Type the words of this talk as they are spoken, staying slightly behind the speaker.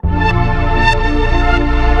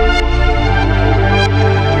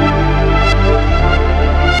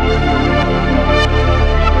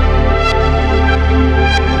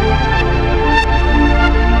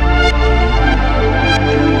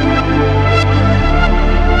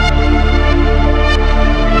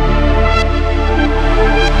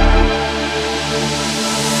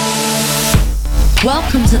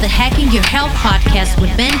Hacking Your Health podcast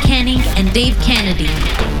with Ben Canning and Dave Kennedy.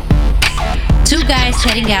 Two guys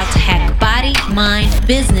heading out to hack body, mind,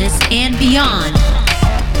 business, and beyond.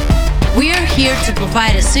 We are here to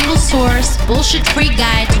provide a single source, bullshit-free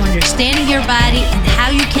guide to understanding your body and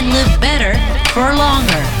how you can live better for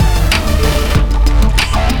longer.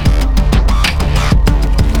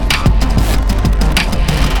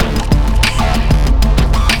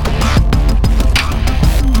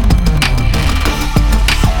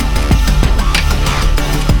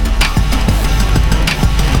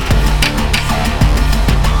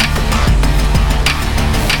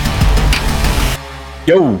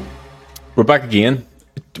 Yo, we're back again.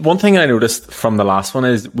 One thing I noticed from the last one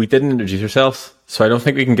is we didn't introduce ourselves, so I don't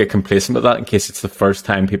think we can get complacent with that in case it's the first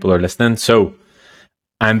time people are listening. So,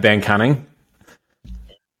 I'm Ben Canning.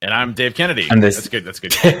 And I'm Dave Kennedy. And that's good.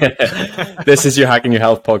 This is your Hacking Your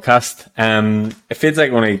Health podcast. It feels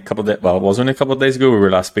like only a couple of days, well, it was only a couple of days ago we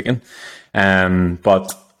were last speaking.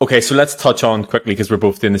 But okay, so let's touch on quickly, because we're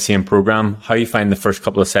both doing the same program, how you find the first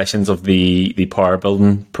couple of sessions of the power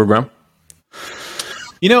building program.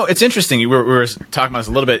 You know, it's interesting. We were talking about this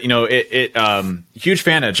a little bit. You know, huge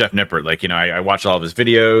fan of Jeff Nippert. Like, you know, I watched all of his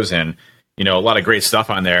videos, and you know, a lot of great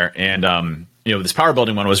stuff on there. And you know, this power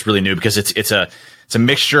building one was really new because it's a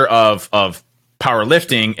mixture of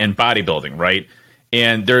powerlifting and bodybuilding, right?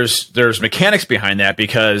 And there's mechanics behind that,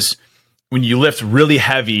 because when you lift really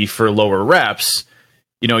heavy for lower reps,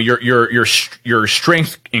 you know, your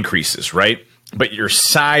strength increases, right? But your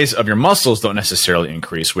size of your muscles don't necessarily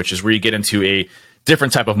increase, which is where you get into a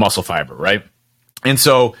different type of muscle fiber, right? And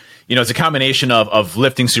so, you know, it's a combination of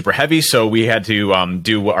lifting super heavy. So we had to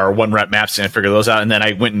do our 1 rep maps and figure those out. And then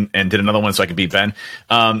I went and did another one so I could beat Ben.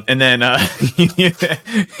 And then,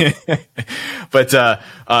 but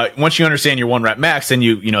once you understand your 1 rep max, then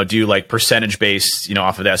you know, do like percentage based, you know,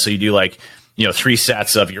 off of that. So you do like, you know, 3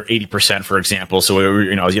 sets of your 80%, for example. So,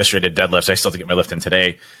 you know, yesterday I did deadlifts. I still have to get my lift in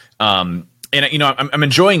today. And, you know, I'm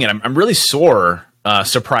enjoying it. I'm really sore,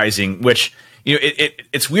 surprising, which, you know,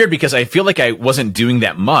 it's weird because I feel like I wasn't doing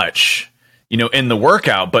that much, you know, in the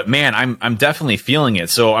workout, but man, I'm definitely feeling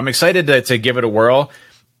it. So I'm excited to give it a whirl.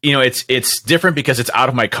 You know, it's different because it's out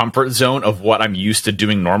of my comfort zone of what I'm used to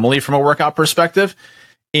doing normally from a workout perspective.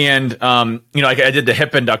 And, you know, I did the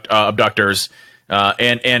hip abductors,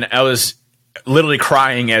 and I was literally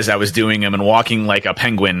crying as I was doing them and walking like a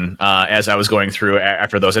penguin, as I was going through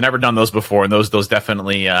after those. I'd never done those before, and those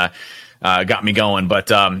definitely, got me going,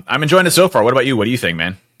 but I'm enjoying it so far. What about you? What do you think,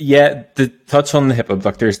 man? Yeah, the touch on the hip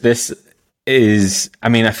abductors. This is, I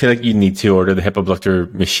mean, I feel like you need to order the hip abductor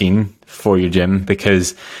machine for your gym,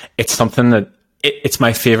 because it's something that it's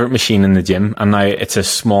my favorite machine in the gym. And now it's a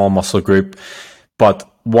small muscle group, but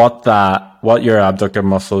what your abductor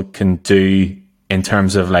muscle can do in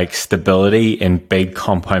terms of like stability in big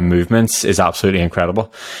compound movements is absolutely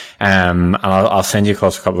incredible. And I'll send you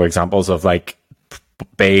across a couple of examples of like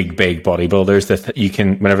big bodybuilders that you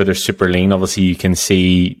can, whenever they're super lean, obviously you can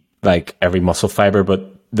see like every muscle fiber,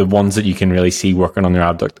 but the ones that you can really see working on their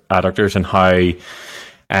adductors and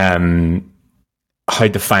how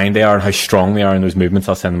defined they are and how strong they are in those movements,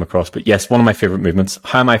 I'll send them across. But yes, one of my favorite movements.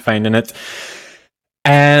 How am I finding it?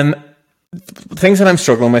 Things that I'm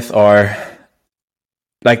struggling with are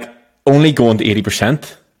like only going to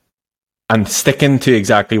 80% and sticking to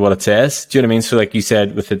exactly what it says. Do you know what I mean? So like you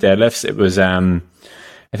said with the deadlifts, it was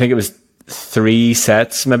I think it was 3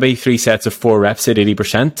 sets of 4 reps at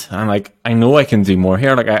 80%. And like, I know I can do more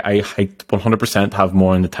here. Like I 100% have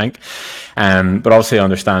more in the tank. But obviously I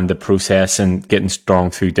understand the process and getting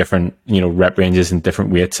strong through different, you know, rep ranges and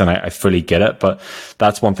different weights. And I fully get it, but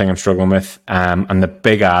that's one thing I'm struggling with. And the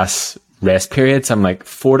big ass rest periods, I'm like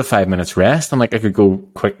 4 to 5 minutes rest. I'm like, I could go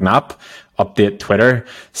quick nap, update Twitter,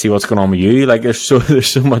 see what's going on with you. Like there's so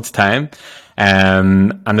much time.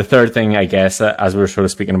 And the third thing, I guess, as we were sort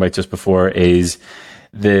of speaking about just before, is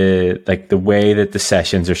the way that the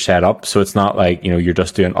sessions are set up. So it's not like, you know, you're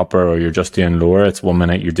just doing upper or you're just doing lower. It's 1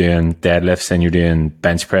 minute you're doing deadlifts, then you're doing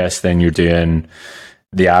bench press, then you're doing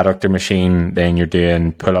the adductor machine, then you're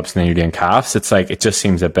doing pull-ups, and then you're doing calves. It's like, it just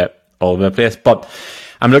seems a bit all over the place. But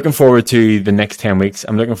I'm looking forward to the next 10 weeks.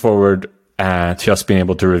 I'm looking forward to us being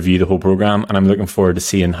able to review the whole program, and I'm looking forward to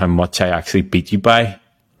seeing how much I actually beat you by.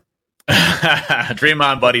 Dream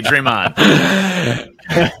on, buddy, dream on.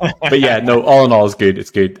 But yeah, no, all in all, it's good. It's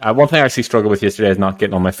good. One thing I actually struggled with yesterday is not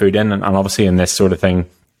getting all my food in, and obviously in this sort of thing,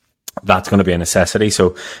 that's going to be a necessity.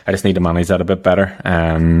 So I just need to manage that a bit better.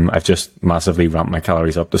 I've just massively ramped my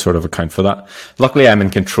calories up to sort of account for that. Luckily, I'm in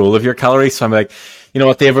control of your calories, so I'm like, you know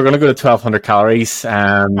what, Dave, we're going to go to 1,200 calories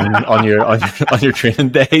on your training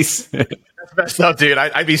days. That's messed up, dude.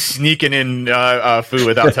 I'd be sneaking in food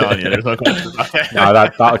without telling you. There's no question about that. No,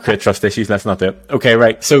 that'll create trust issues. Let's not do it. Okay,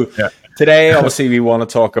 right. So today, obviously, we want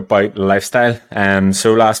to talk about lifestyle.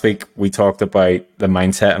 So last week we talked about the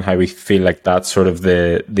mindset and how we feel like that's sort of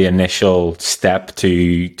the initial step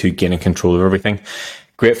to gaining control of everything.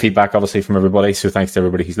 Great feedback, obviously, from everybody. So thanks to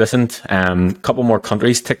everybody who's listened. A couple more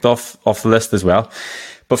countries ticked off the list as well.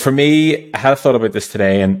 But for me, I had a thought about this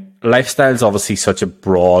today, and lifestyle is obviously such a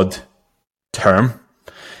broad term.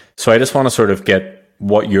 So I just want to sort of get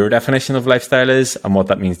what your definition of lifestyle is and what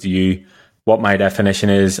that means to you, what my definition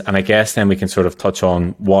is, and I guess then we can sort of touch on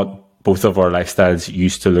what both of our lifestyles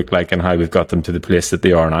used to look like and how we've got them to the place that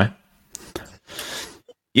they are now.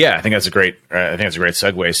 Yeah, I think that's a great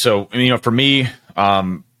segue. So, for me,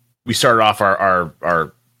 we started off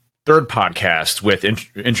our third podcast with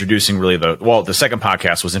introducing really the second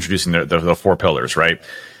podcast was introducing the four pillars, right?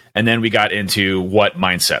 And then we got into what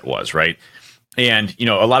mindset was, right? And,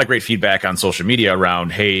 a lot of great feedback on social media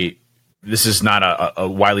around, hey, this is not a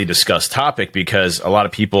widely discussed topic because a lot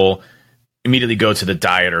of people immediately go to the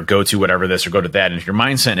diet or go to whatever this or go to that. And if your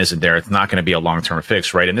mindset isn't there, it's not going to be a long-term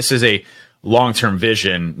fix, right? And this is a long-term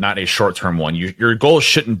vision, not a short-term one. Your goal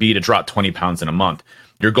shouldn't be to drop 20 pounds in a month.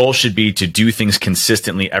 Your goal should be to do things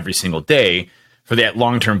consistently every single day for that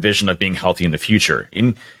long-term vision of being healthy in the future.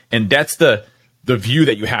 And that's the view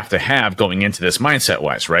that you have to have going into this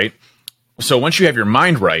mindset-wise, right? So once you have your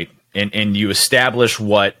mind right and you establish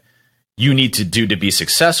what you need to do to be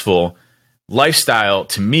successful, lifestyle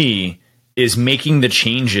to me is making the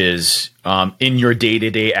changes in your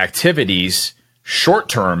day-to-day activities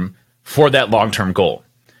short-term for that long-term goal.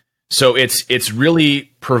 So it's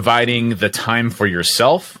really providing the time for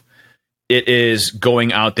yourself. It is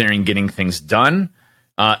going out there and getting things done.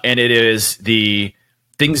 And it is the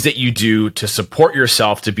things that you do to support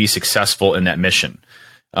yourself to be successful in that mission.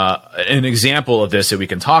 An example of this that we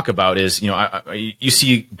can talk about is, you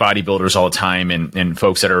see bodybuilders all the time and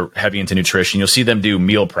folks that are heavy into nutrition. You'll see them do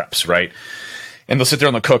meal preps, right? And they'll sit there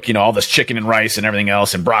and they'll cook, all this chicken and rice and everything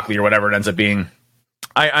else and broccoli or whatever it ends up being.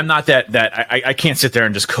 I'm not I can't sit there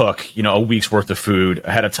and just cook, a week's worth of food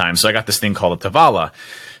ahead of time. So I got this thing called a Tavala,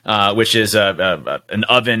 which is an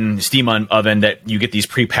oven, steam oven that you get these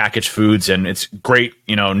prepackaged foods, and it's great,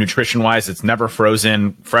 nutrition wise. It's never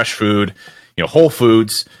frozen, fresh food, whole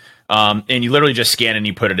foods. And you literally just scan it and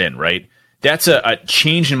you put it in, right? That's a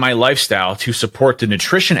change in my lifestyle to support the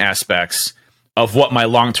nutrition aspects of what my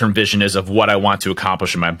long-term vision is of what I want to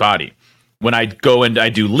accomplish in my body. When I go and I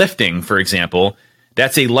do lifting, for example,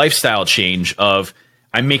 that's a lifestyle change of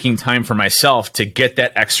I'm making time for myself to get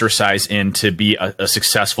that exercise in to be a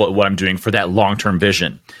successful at what I'm doing for that long-term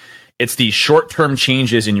vision. It's the short-term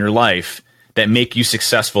changes in your life that make you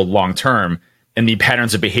successful long-term and the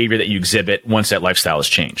patterns of behavior that you exhibit once that lifestyle has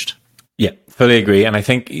changed. Yeah, fully agree. And I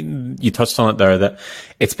think you touched on it there, that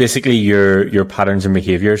it's basically your patterns and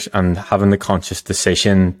behaviors and having the conscious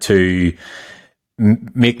decision to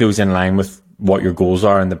make those in line with what your goals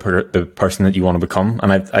are and the person that you want to become.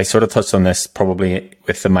 And I sort of touched on this probably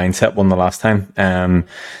with the mindset one the last time,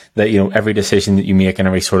 that, every decision that you make and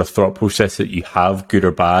every sort of thought process that you have, good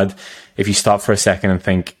or bad, if you stop for a second and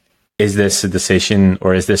think, is this a decision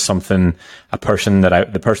or is this something the person that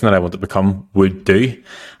I want to become would do?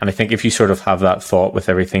 And I think if you sort of have that thought with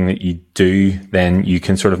everything that you do, then you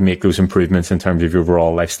can sort of make those improvements in terms of your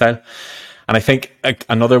overall lifestyle. And I think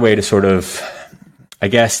another way to sort of, I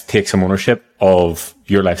guess, take some ownership of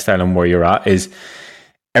your lifestyle and where you're at is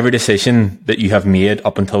every decision that you have made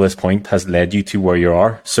up until this point has led you to where you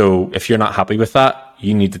are. So if you're not happy with that,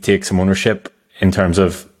 you need to take some ownership in terms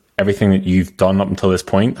of everything that you've done up until this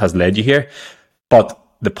point has led you here. But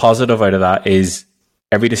the positive out of that is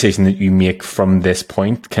every decision that you make from this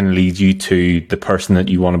point can lead you to the person that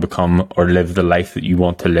you want to become or live the life that you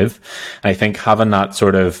want to live. And I think having that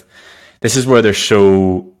sort of, this is where they're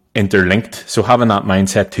so interlinked. So having that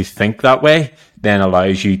mindset to think that way then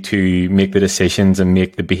allows you to make the decisions and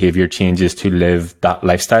make the behavior changes to live that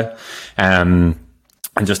lifestyle. And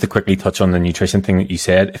just to quickly touch on the nutrition thing that you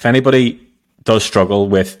said, if anybody does struggle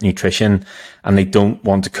with nutrition and they don't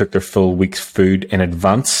want to cook their full week's food in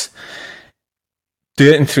advance,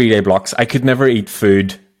 do it in 3-day blocks. I could never eat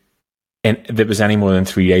food that was any more than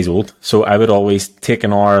 3 days old. So I would always take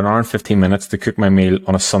an hour and 15 minutes to cook my meal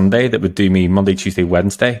on a Sunday. That would do me Monday, Tuesday,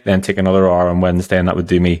 Wednesday. Then take another hour on Wednesday, and that would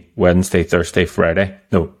do me Wednesday, Thursday, Friday.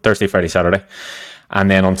 No, Thursday, Friday, Saturday.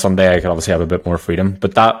 And then on Sunday, I could obviously have a bit more freedom.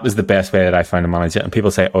 But that was the best way that I found to manage it. And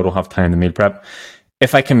people say, oh, I don't have time to meal prep.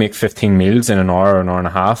 If I can make 15 meals in an hour or an hour and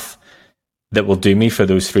a half, that will do me for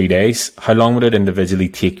those 3 days, how long would it individually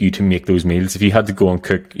take you to make those meals? If you had to go and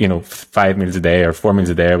cook, 5 meals a day or 4 meals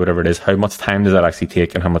a day or whatever it is, how much time does that actually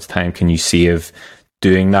take, and how much time can you save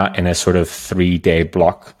doing that in a sort of 3-day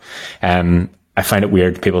block? I find it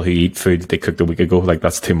weird, people who eat food that they cooked a week ago, like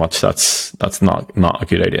that's too much. That's not a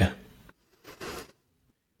good idea.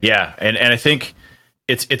 Yeah. And I think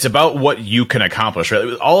it's about what you can accomplish,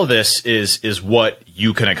 right? All of this is what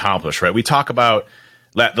you can accomplish, right? We talk about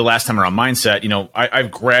the last time around mindset,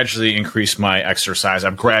 I've gradually increased my exercise.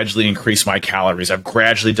 I've gradually increased my calories. I've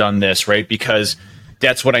gradually done this, right? Because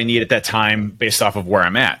that's what I need at that time based off of where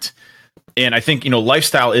I'm at. And I think,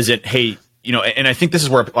 lifestyle isn't, hey, and I think this is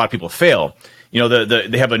where a lot of people fail.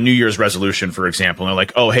 They have a New Year's resolution, for example, and they're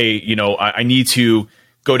like, oh, hey, I need to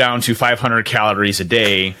go down to 500 calories a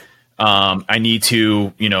day. I need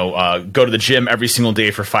to, go to the gym every single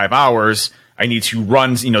day for 5 hours. I need to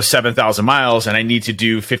run, 7,000 miles, and I need to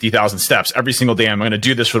do 50,000 steps every single day. I'm going to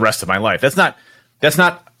do this for the rest of my life. That's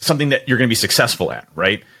not something that you're going to be successful at,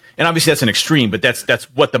 right? And obviously that's an extreme, but that's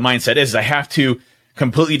what the mindset is. I have to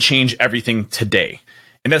completely change everything today.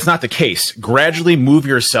 And that's not the case. Gradually move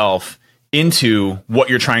yourself into what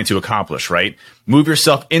you're trying to accomplish, right? Move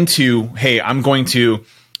yourself into, hey, I'm going to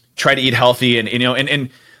try to eat healthy. And a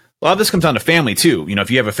lot of this comes down to family too.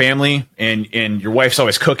 If you have a family and your wife's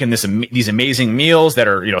always cooking these amazing meals that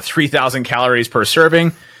are, 3,000 calories per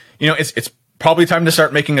serving, it's probably time to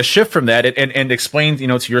start making a shift from that and explain,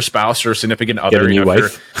 to your spouse or significant other. Get a new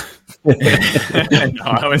wife. No,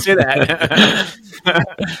 I wouldn't say that.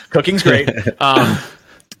 Cooking's great.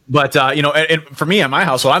 But and for me, in my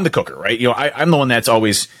household, I'm the cooker, right? I'm the one that's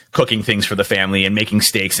always cooking things for the family and making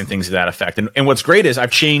steaks and things to that effect. And what's great is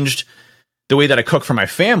I've changed the way that I cook for my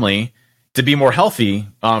family to be more healthy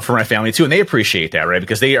for my family too, and they appreciate that, right?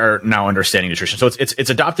 Because they are now understanding nutrition, so it's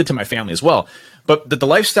adopted to my family as well. But the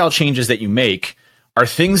lifestyle changes that you make are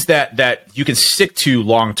things that you can stick to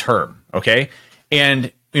long term, okay?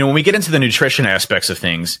 And when we get into the nutrition aspects of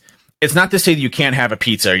things, it's not to say that you can't have a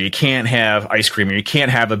pizza or you can't have ice cream or you can't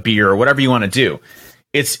have a beer or whatever you want to do.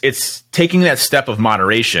 It's taking that step of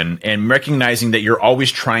moderation and recognizing that you're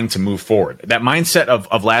always trying to move forward. That mindset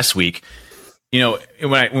of last week,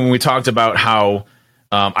 when we talked about how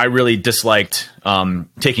I really disliked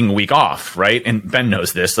taking a week off, right? And Ben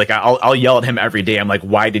knows this. Like I'll yell at him every day. I'm like,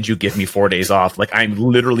 why did you give me 4 days off? Like I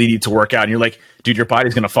literally need to work out. And you're like, dude, your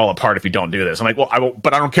body's gonna fall apart if you don't do this. I'm like, well,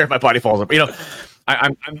 but I don't care if my body falls apart.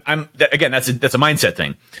 I'm again, that's a mindset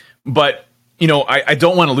thing. But I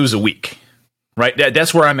don't want to lose a week, right?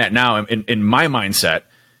 That's where I'm at now in my mindset,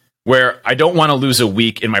 where I don't want to lose a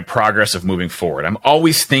week in my progress of moving forward. I'm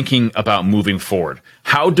always thinking about moving forward.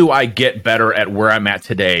 How do I get better at where I'm at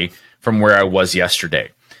today from where I was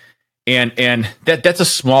yesterday? And that's a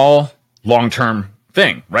small, long-term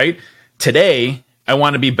thing, right? Today, I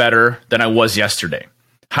want to be better than I was yesterday.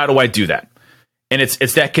 How do I do that? And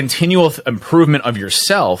it's that continual improvement of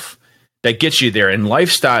yourself that gets you there. And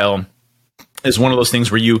lifestyle is one of those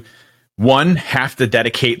things where you, one, have to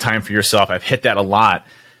dedicate time for yourself. I've hit that a lot.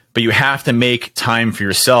 But you have to make time for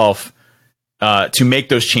yourself to make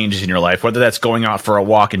those changes in your life, whether that's going out for a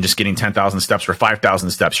walk and just getting 10,000 steps or 5,000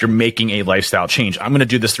 steps. You're making a lifestyle change. I'm going to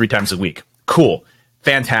do this 3 times a week. Cool.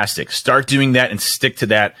 Fantastic. Start doing that and stick to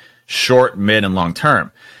that short, mid, and long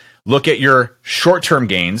term. Look at your short-term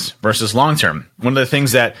gains versus long-term. One of the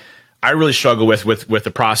things that I really struggle with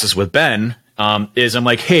the process with Ben is I'm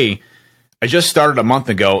like, hey, I just started a month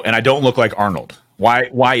ago and I don't look like Arnold.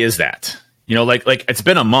 Why is that? Like it's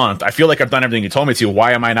been a month. I feel like I've done everything you told me to.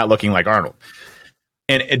 Why am I not looking like Arnold?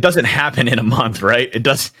 And it doesn't happen in a month, right?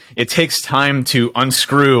 It takes time to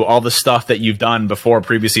unscrew all the stuff that you've done before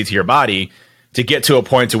previously to your body to get to a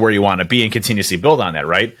point to where you want to be and continuously build on that,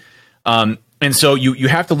 right? And so you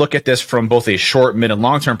have to look at this from both a short, mid, and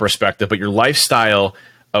long-term perspective, but your lifestyle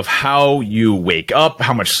of how you wake up,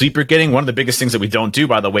 how much sleep you're getting. One of the biggest things that we don't do,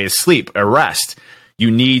 by the way, is sleep or rest. You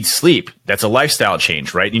need sleep. That's a lifestyle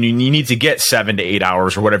change, right? You need to get 7 to 8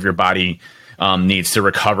 hours or whatever your body needs to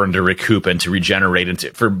recover and to recoup and to regenerate and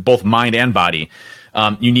for both mind and body.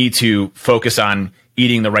 You need to focus on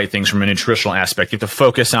eating the right things from a nutritional aspect. You have to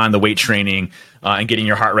focus on the weight training and getting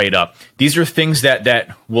your heart rate up. These are things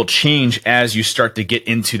that will change as you start to get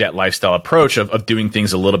into that lifestyle approach of doing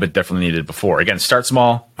things a little bit differently than you did before. Again, start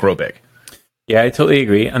small, grow big. Yeah, I totally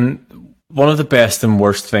agree. And one of the best and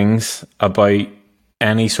worst things about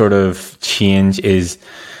any sort of change is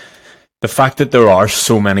the fact that there are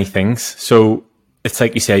so many things. So it's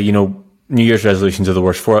like you say, New Year's resolutions are the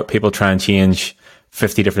worst for it. People try and change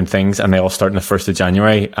 50 different things and they all start on the 1st of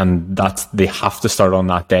January, and they have to start on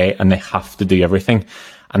that day and they have to do everything.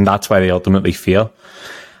 And that's why they ultimately fail.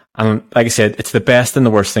 And like I said, it's the best and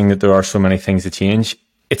the worst thing that there are so many things to change.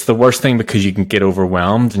 It's the worst thing because you can get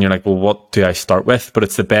overwhelmed and you're like, well, what do I start with? But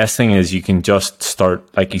it's the best thing is you can just start,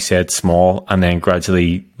 like you said, small and then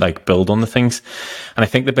gradually like build on the things. And I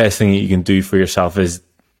think the best thing that you can do for yourself is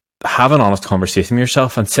have an honest conversation with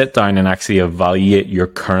yourself and sit down and actually evaluate your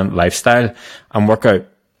current lifestyle and work out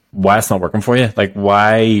why it's not working for you. Like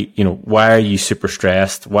why are you super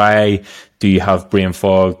stressed? Why do you have brain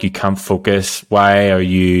fog? You can't focus. Why are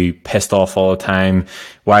you pissed off all the time?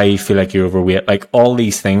 Why you feel like you're overweight? Like all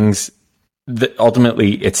these things that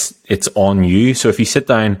ultimately it's on you. So if you sit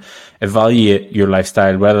down, evaluate your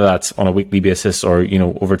lifestyle, whether that's on a weekly basis or,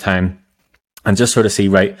 over time, and just sort of see,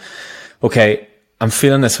 right, okay, I'm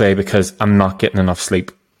feeling this way because I'm not getting enough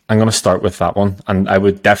sleep. I'm going to start with that one. And I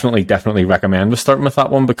would definitely recommend starting with that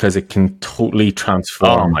one because it can totally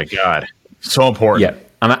transform. Oh my God. So important. Yeah.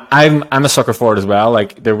 And I'm a sucker for it as well.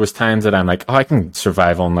 Like there was times that I'm like, I can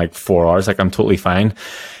survive on like 4 hours. Like I'm totally fine.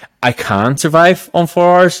 I can survive on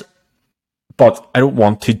 4 hours, but I don't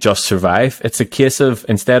want to just survive. It's a case of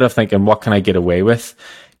instead of thinking, what can I get away with?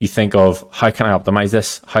 You think of how can I optimize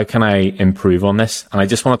this? How can I improve on this? And I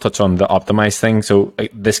just want to touch on the optimize thing. So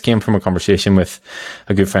this came from a conversation with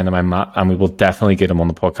a good friend of mine, Matt, and we will definitely get him on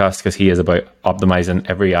the podcast because he is about optimizing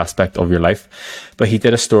every aspect of your life. But he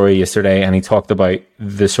did a story yesterday and he talked about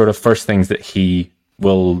the sort of first things that he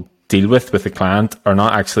will deal with the client are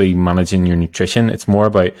not actually managing your nutrition. It's more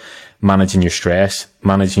about managing your stress,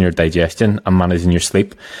 managing your digestion and managing your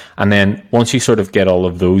sleep. And then once you sort of get all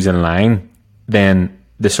of those in line, then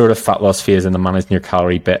the sort of fat loss phase and the managing your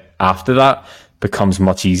calorie bit after that becomes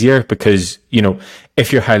much easier because,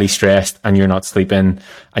 if you're highly stressed and you're not sleeping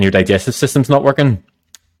and your digestive system's not working,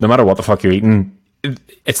 no matter what the fuck you're eating,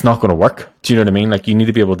 it's not going to work. Do you know what I mean? Like you need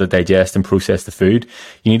to be able to digest and process the food.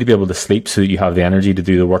 You need to be able to sleep so that you have the energy to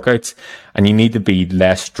do the workouts, and you need to be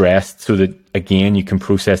less stressed so that again, you can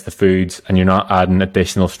process the foods and you're not adding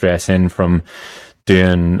additional stress in from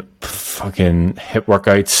doing fucking hip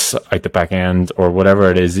workouts out the back end or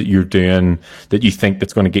whatever it is that you're doing that you think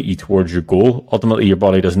that's going to get you towards your goal. Ultimately, your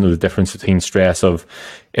body doesn't know the difference between stress of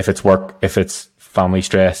if it's work, if it's family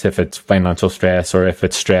stress, if it's financial stress, or if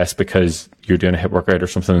it's stress because you're doing a hip workout or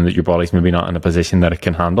something that your body's maybe not in a position that it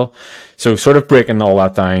can handle. So sort of breaking all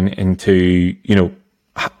that down into,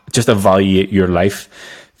 just evaluate your life.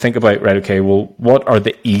 Think about, right, okay, well, what are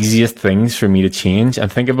the easiest things for me to change?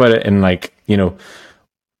 And think about it in like,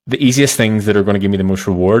 the easiest things that are going to give me the most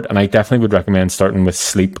reward. And I definitely would recommend starting with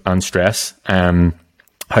sleep and stress.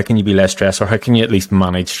 How can you be less stressed, or how can you at least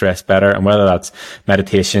manage stress better? And whether that's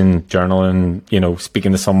meditation, journaling,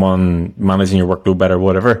 speaking to someone, managing your workload better,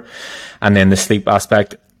 whatever. And then the sleep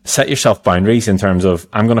aspect, set yourself boundaries in terms of,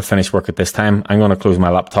 I'm going to finish work at this time. I'm going to close my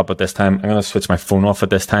laptop at this time. I'm going to switch my phone off at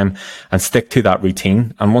this time and stick to that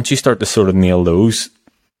routine. And once you start to sort of nail those,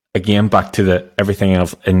 again, back to everything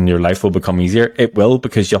else in your life will become easier. It will,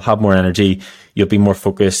 because you'll have more energy. You'll be more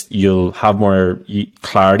focused. You'll have more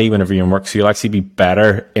clarity whenever you're in work. So you'll actually be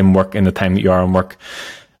better in work in the time that you are in work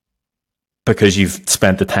because you've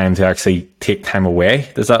spent the time to actually take time away.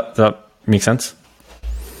 Does that make sense?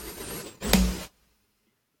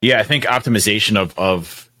 Yeah, I think optimization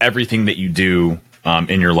of everything that you do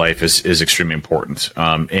in your life is extremely important.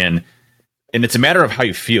 And it's a matter of how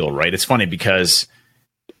you feel, right? It's funny because,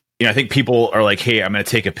 I think people are like, hey, I'm going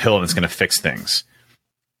to take a pill and it's going to fix things.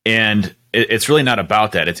 And it's really not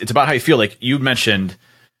about that. It's about how you feel. Like you mentioned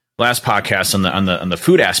last podcast on the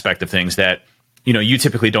food aspect of things that, you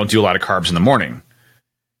typically don't do a lot of carbs in the morning.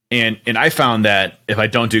 And I found that if I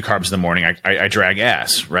don't do carbs in the morning, I drag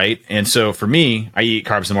ass, right? And so for me, I eat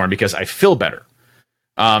carbs in the morning because I feel better.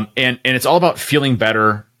 And it's all about feeling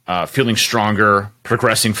better, feeling stronger,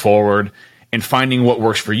 progressing forward, and finding what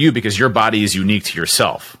works for you because your body is unique to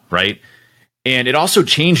yourself, right? And it also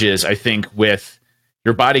changes, I think, with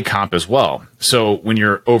your body comp as well. So when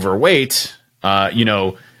you're overweight,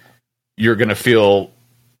 you're going to feel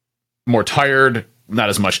more tired, not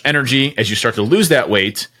as much energy. As you start to lose that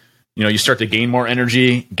weight, you start to gain more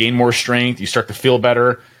energy, gain more strength, you start to feel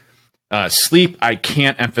better. Sleep, I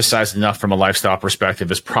can't emphasize enough from a lifestyle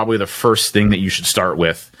perspective, is probably the first thing that you should start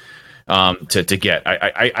with to get.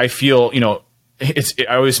 I feel,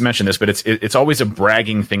 I always mention this, but it's always a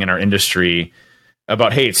bragging thing in our industry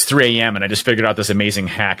about, hey, it's 3 a.m. and I just figured out this amazing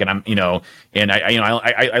hack, and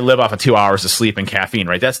I live off of 2 hours of sleep and caffeine,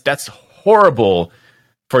 right? That's horrible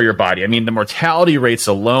for your body. I mean, the mortality rates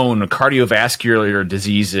alone, cardiovascular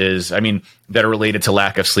diseases, that are related to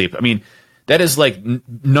lack of sleep. That is like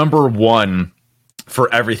number one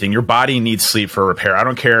for everything. Your body needs sleep for repair. I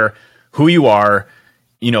don't care who you are,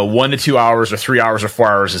 1 to 2 hours or 3 hours or 4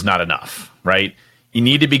 hours is not enough, right? you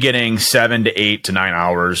need to be getting 7 to 8 to 9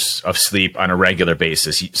 hours of sleep on a regular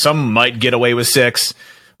basis. Some might get away with 6,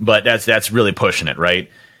 but that's really pushing it, right?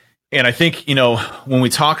 And I think, when we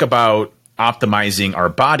talk about optimizing our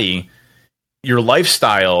body, your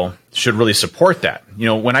lifestyle should really support that.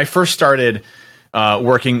 When I first started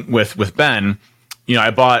working with Ben,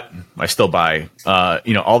 I still buy,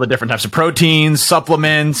 all the different types of proteins,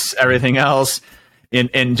 supplements, everything else.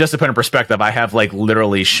 And just to put in perspective, I have like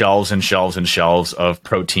literally shelves and shelves and shelves of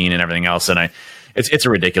protein and everything else. And it's a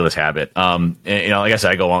ridiculous habit. Like I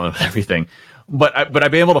said, I go on with everything, but I've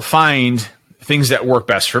been able to find things that work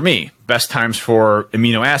best for me. Best times for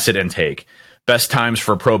amino acid intake, best times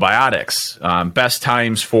for probiotics, best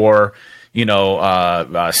times for,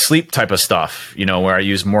 sleep type of stuff, where I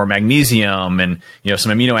use more magnesium and,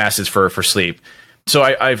 some amino acids for sleep. So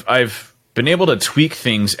I've been able to tweak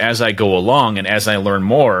things as I go along and as I learn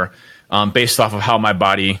more, based off of how my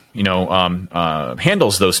body,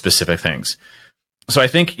 handles those specific things. So I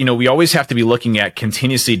think, we always have to be looking at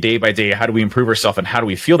continuously day by day, how do we improve ourselves and how do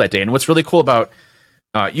we feel that day? And what's really cool about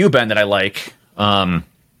you, Ben, that I like, I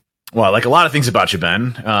like a lot of things about you,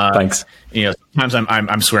 Ben. Thanks. Sometimes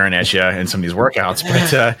I'm swearing at you in some of these workouts,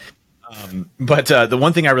 but the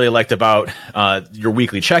one thing I really liked about your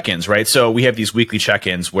weekly check-ins, right? So we have these weekly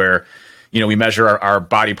check-ins where, we measure our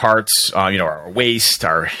body parts, our waist,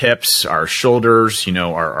 our hips, our shoulders,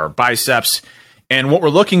 our biceps. And what we're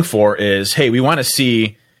looking for is, hey, we want to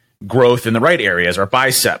see growth in the right areas, our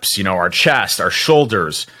biceps, our chest, our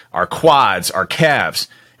shoulders, our quads, our calves.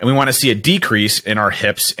 And we want to see a decrease in our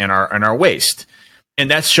hips and our waist.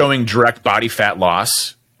 And that's showing direct body fat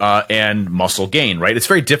loss and muscle gain, right? It's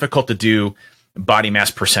very difficult to do body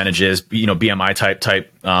mass percentages, BMI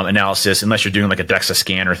type analysis, unless you're doing like a DEXA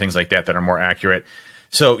scan or things like that are more accurate.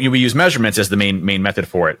 So we use measurements as the main method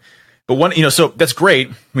for it. But so that's great.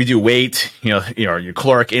 We do weight, your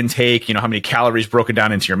caloric intake, how many calories broken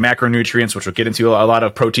down into your macronutrients, which we'll get into a lot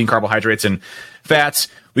of protein, carbohydrates, and fats.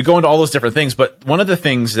 We go into all those different things. But one of the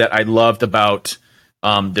things that I loved about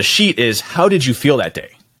the sheet is, how did you feel that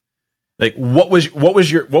day? Like, what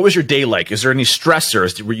was your day like? Is there any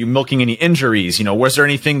stressors? Were you milking any injuries? Was there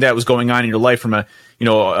anything that was going on in your life from a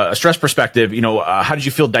stress perspective? How did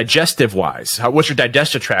you feel digestive wise? What's your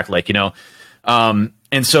digestive tract like?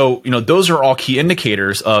 And so, those are all key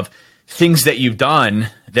indicators of things that you've done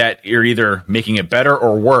that you're either making it better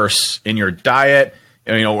or worse in your diet,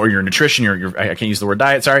 or your nutrition, I can't use the word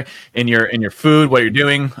diet, sorry, in your food, what you're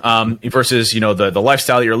doing, versus, the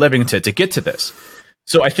lifestyle that you're living to get to this.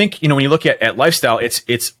 So I think, when you look at lifestyle,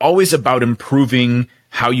 it's always about improving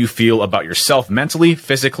how you feel about yourself mentally,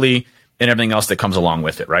 physically, and everything else that comes along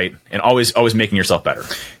with it, right? And always making yourself better.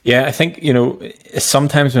 Yeah, I think,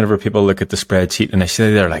 sometimes whenever people look at the spreadsheet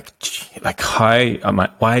initially, they're like,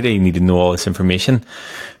 why do they need to know all this information?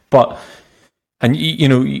 But, and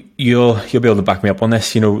you'll be able to back me up on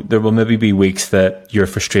this. There will maybe be weeks that you're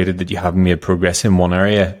frustrated that you haven't made progress in one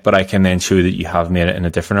area, but I can then show that you have made it in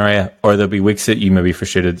a different area. Or there'll be weeks that you may be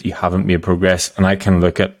frustrated that you haven't made progress, and I can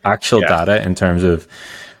look at actual data in terms of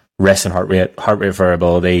rest and heart rate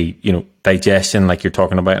variability, digestion, like you're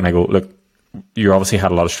talking about. And I go, look, you obviously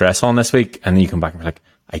had a lot of stress on this week. And then you come back and be like,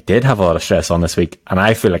 I did have a lot of stress on this week, and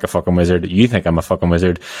I feel like a fucking wizard. You think I'm a fucking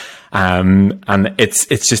wizard. And it's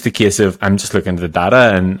just a case of, I'm just looking at the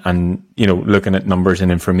data and looking at numbers and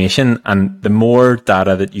information. And the more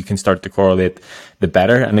data that you can start to correlate, the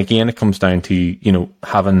better. And again, it comes down to,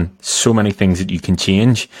 having so many things that you can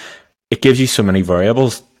change. It gives you so many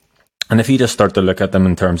variables. And if you just start to look at them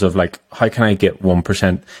in terms of like, how can I get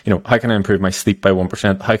 1%? How can I improve my sleep by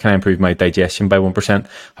 1%? How can I improve my digestion by 1%?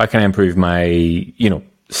 How can I improve my,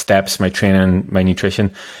 steps, my training, my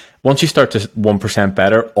nutrition? Once you start to 1%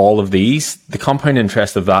 better, all of these, the compound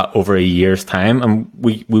interest of that over a year's time, and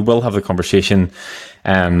we will have the conversation.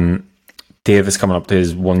 Dave is coming up to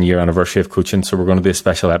his 1 year anniversary of coaching, so we're going to do a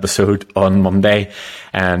special episode on Monday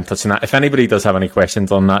and touching that. If anybody does have any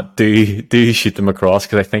questions on that, do shoot them across,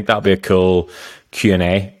 because I think that'll be a cool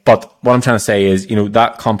Q&A. But what I'm trying to say is,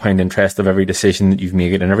 that compound interest of every decision that you've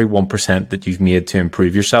made and every 1% that you've made to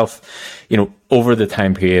improve yourself, over the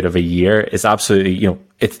time period of a year is absolutely,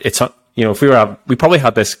 it's if we probably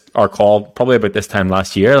had our call probably about this time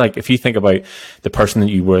last year. Like, if you think about the person that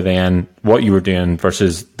you were then, what you were doing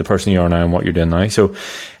versus the person you are now and what you're doing now. So,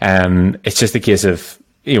 it's just a case of,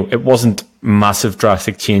 it wasn't massive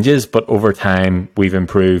drastic changes, but over time we've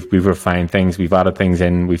improved, we've refined things, we've added things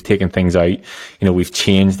in, we've taken things out, we've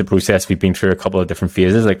changed the process. We've been through a couple of different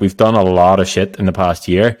phases. Like, we've done a lot of shit in the past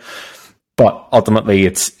year, but ultimately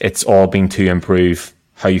it's all been to improve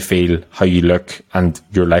how you feel, how you look, and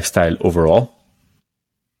your lifestyle overall.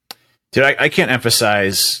 Dude, I can't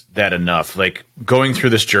emphasize that enough. Like, going through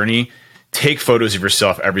this journey, take photos of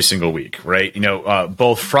yourself every single week, right?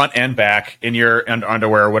 Both front and back in your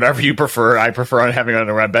underwear, whatever you prefer. I prefer having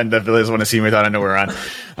underwear. Ben definitely doesn't want to see me without underwear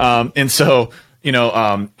on. And so,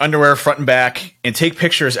 underwear front and back, and take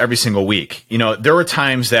pictures every single week. There were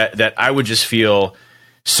times that I would just feel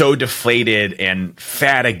so deflated and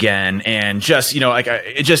fat again. And just,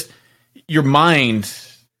 your mind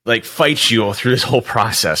like fights you fights you through this whole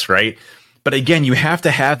process, right? But again, you have to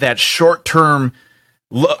have that short-term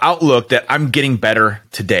outlook that I'm getting better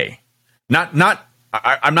today. I'm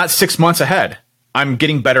not 6 months ahead. I'm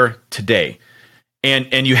getting better today.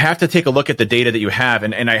 And you have to take a look at the data that you have.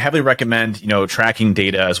 And I heavily recommend, tracking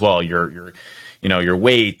data as well. Your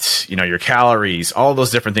weight, your calories, all those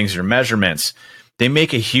different things, your measurements. They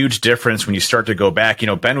make a huge difference when you start to go back.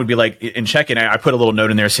 Ben would be like, in checking, I put a little note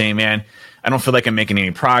in there saying, man, I don't feel like I'm making any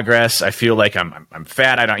progress. I feel like I'm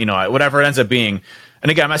fat. I don't, whatever it ends up being.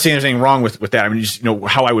 And again, I'm not saying there's anything wrong with that. I mean, just,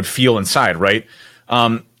 how I would feel inside. Right.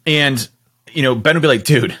 Ben would be like,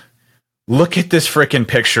 dude, look at this freaking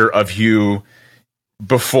picture of you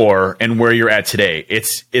before and where you're at today.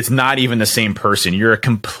 It's not even the same person. You're a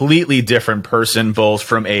completely different person, both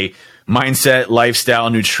from a mindset, lifestyle,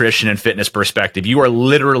 nutrition, and fitness perspective. You are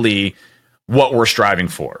literally what we're striving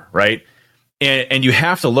for, right? And you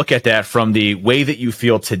have to look at that from the way that you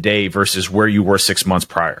feel today versus where you were 6 months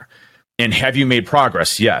prior. And have you made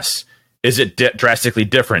progress? Yes. Is it drastically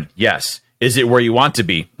different? Yes. Is it where you want to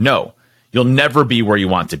be? No. You'll never be where you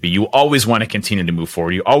want to be. You always want to continue to move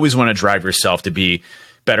forward. You always want to drive yourself to be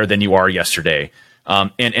better than you are yesterday.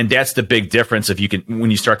 And that's the big difference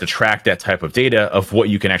when you start to track that type of data of what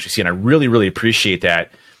you can actually see. And I really, really appreciate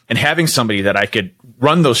that. And having somebody that I could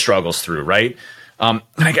run those struggles through, right? And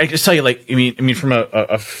I just tell you, like, I mean, from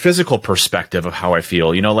a physical perspective of how I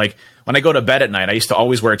feel, like when I go to bed at night, I used to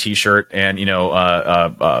always wear a t-shirt and,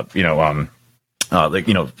 sweatpants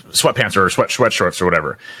or sweat shorts or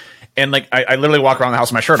whatever. And like, I literally walk around the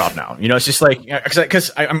house with my shirt off now. It's just like,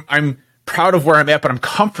 because I'm proud of where I'm at, but I'm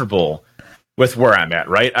comfortable with where I'm at,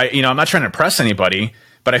 right? I'm not trying to impress anybody,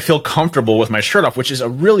 but I feel comfortable with my shirt off, which is a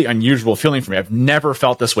really unusual feeling for me. I've never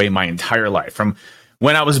felt this way my entire life. From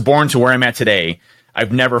when I was born to where I'm at today,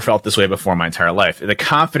 I've never felt this way before my entire life. The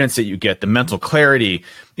confidence that you get, the mental clarity,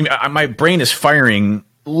 my brain is firing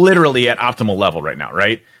literally at optimal level right now,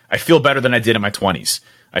 right? I feel better than I did in my 20s.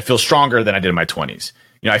 I feel stronger than I did in my 20s.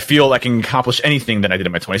 I feel I can accomplish anything that I did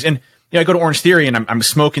in my 20s. And I go to Orange Theory and I'm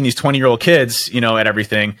smoking these 20-year-old kids, at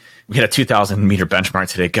everything. We hit a 2,000 meter benchmark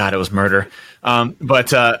today. God, it was murder. It's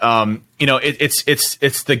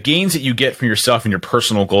the gains that you get from yourself and your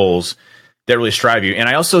personal goals that really strive you. And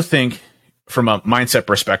I also think, from a mindset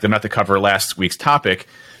perspective, not to cover last week's topic,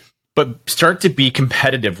 but start to be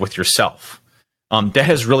competitive with yourself. That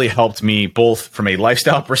has really helped me both from a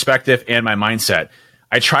lifestyle perspective and my mindset.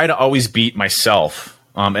 I try to always beat myself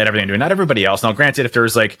at everything I'm doing, not everybody else. Now, granted, if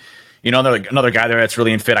there's like, another guy there that's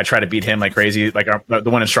really in fit, I try to beat him like crazy. Like the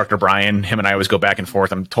one instructor, Brian, him and I always go back and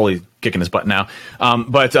forth. I'm totally kicking his butt now.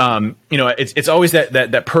 It's always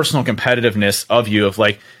that personal competitiveness of you of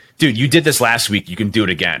like, dude, you did this last week. You can do it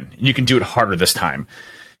again. You can do it harder this time.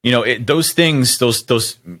 Those things,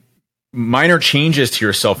 those minor changes to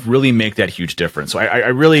yourself really make that huge difference. So I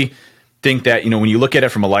really think that, when you look at it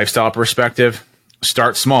from a lifestyle perspective,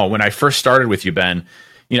 start small. When I first started with you, Ben,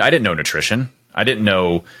 I didn't know nutrition. I didn't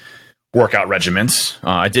know workout regimens.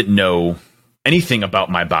 I didn't know anything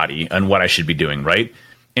about my body and what I should be doing, right?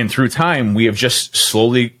 And through time, we have just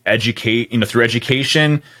slowly through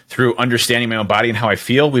education, through understanding my own body and how I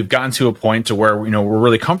feel, we've gotten to a point to where, we're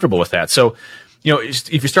really comfortable with that. So,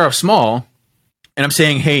 if you start off small and I'm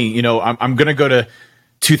saying, hey, I'm going to go to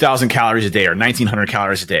 2,000 calories a day or 1,900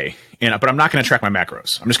 calories a day, but I'm not going to track my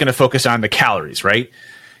macros. I'm just going to focus on the calories, right?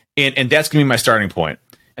 And that's going to be my starting point.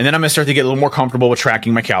 And then I'm going to start to get a little more comfortable with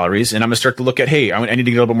tracking my calories. And I'm going to start to look at, hey, I need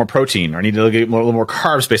to get a little bit more protein, or I need to get a little more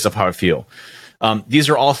carbs based off how I feel. These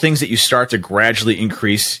are all things that you start to gradually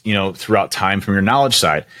increase, throughout time from your knowledge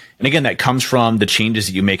side. And again, that comes from the changes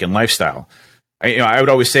that you make in lifestyle. I would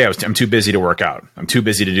always say I'm too busy to work out. I'm too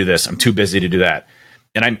busy to do this. I'm too busy to do that.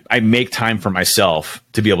 And I make time for myself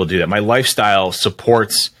to be able to do that. My lifestyle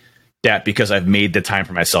supports that because I've made the time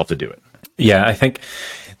for myself to do it. Yeah, I think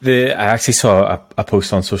I actually saw a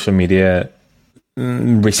post on social media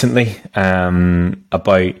recently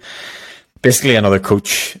about basically another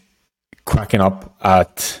coach cracking up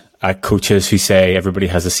at coaches who say everybody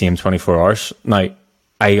has the same 24 hours. Now,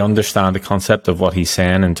 I understand the concept of what he's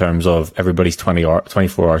saying in terms of everybody's 24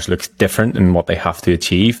 hours looks different in what they have to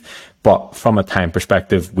achieve. But from a time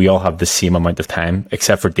perspective, we all have the same amount of time,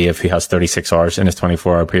 except for Dave, who has 36 hours in his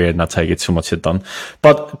 24-hour period, and that's how you get so much shit done.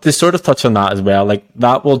 But to sort of touch on that as well, like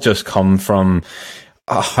that will just come from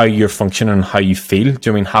how you're functioning and how you feel. Do you know what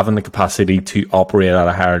I mean? Having the capacity to operate at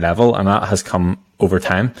a higher level, and that has come over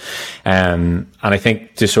time. And I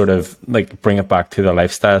think to sort of like bring it back to the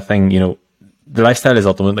lifestyle thing, you know, the lifestyle is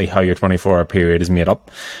ultimately how your 24-hour period is made up.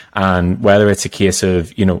 And whether it's a case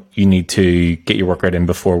of, you know, you need to get your workout in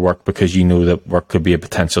before work because you know that work could be a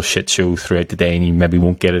potential shit show throughout the day and you maybe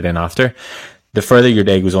won't get it in after. The further your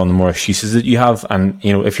day goes on, the more excuses that you have. And,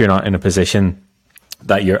 you know, if you're not in a position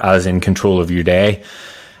that you're as in control of your day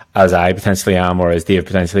as I potentially am, or as Dave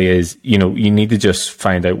potentially is, you know, you need to just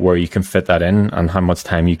find out where you can fit that in and how much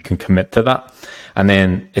time you can commit to that. And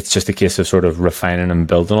then it's just a case of sort of refining and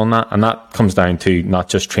building on that. And that comes down to not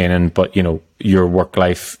just training, but, you know, your work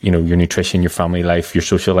life, you know, your nutrition, your family life, your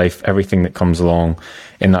social life, everything that comes along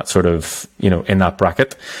in that sort of, you know, in that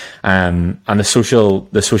bracket. And the social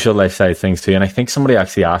life side of things too. And I think somebody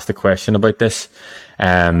actually asked a question about this,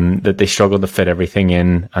 that they struggle to fit everything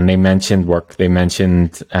in. And they mentioned work, they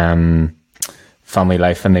mentioned, family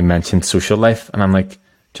life, and they mentioned social life. And I'm like,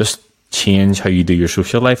 just change how you do your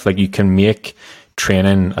social life. Like, you can make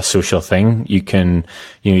training a social thing. You can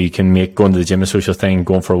make going to the gym a social thing,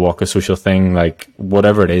 going for a walk a social thing, like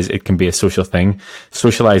whatever it is, it can be a social thing.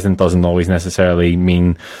 Socializing doesn't always necessarily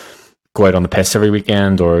mean go out on the piss every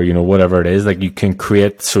weekend, or, you know, whatever it is. Like, you can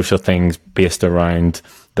create social things based around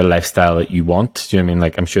the lifestyle that you want. Do you know what I mean?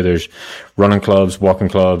 Like, I'm sure there's running clubs, walking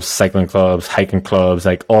clubs, cycling clubs, hiking clubs,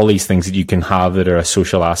 like all these things that you can have that are a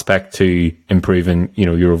social aspect to improving, you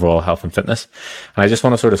know, your overall health and fitness. And I just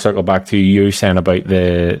want to sort of circle back to you saying about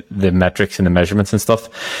the metrics and the measurements and stuff.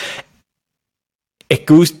 It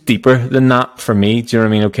goes deeper than that for me. Do you know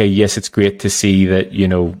what I mean? Okay, yes, it's great to see that, you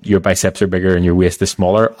know, your biceps are bigger and your waist is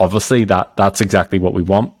smaller. Obviously, that's exactly what we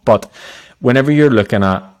want. But whenever you're looking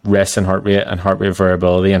at resting heart rate and heart rate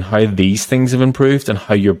variability and how these things have improved and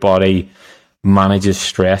how your body manages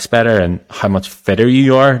stress better and how much fitter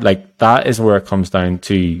you are, like, that is where it comes down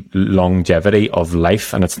to longevity of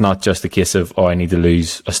life. And it's not just a case of, oh, I need to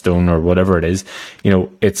lose a stone or whatever it is. You know,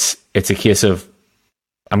 it's a case of,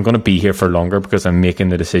 I'm going to be here for longer because I'm making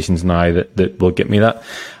the decisions now that will get me that.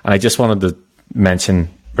 And I just wanted to mention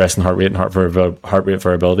resting heart rate and heart rate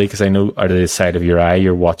variability, because I know out of the side of your eye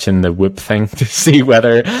you're watching the Whoop thing to see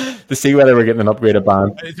whether we're getting an upgraded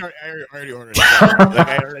band. I already ordered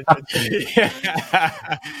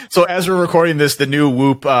it. So as we're recording this, the new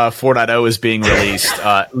Whoop 4.0 is being released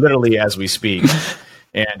literally as we speak.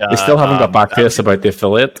 And they still haven't got back to us about the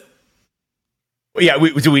affiliate. Yeah,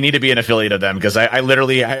 do we need to be an affiliate of them? Because I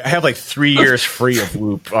literally have like 3 years free of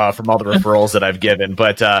Whoop from all the referrals that I've given.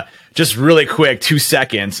 But just really quick, 2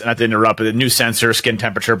 seconds, not to interrupt, but a new sensor, skin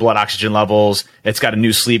temperature, blood oxygen levels. It's got a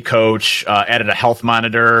new sleep coach, added a health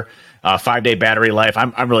monitor, 5-day battery life.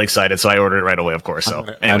 I'm really excited, so I ordered it right away, of course. So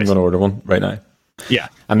I'm going to order one right now. Yeah.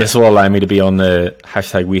 And this will allow me to be on the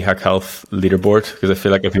hashtag WeHackHealth leaderboard, because I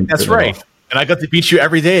feel like I've been That's right. And I got to beat you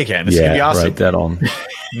every day again. It's gonna be awesome. Right, dead on.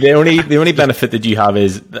 The only benefit that you have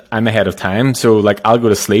is I'm ahead of time. So like, I'll go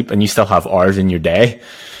to sleep and you still have hours in your day.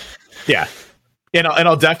 Yeah. And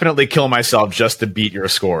I'll definitely kill myself just to beat your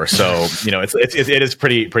score. So, you know, it is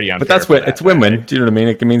pretty unfair. But that's what it's win-win. Do you know what I mean?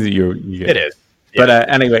 It means that you get it is. Yeah. But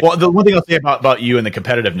anyway. Well, the one thing I'll say about you and the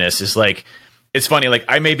competitiveness is, like, it's funny, like,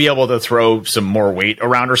 I may be able to throw some more weight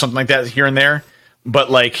around or something like that here and there,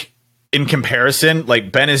 but like, in comparison,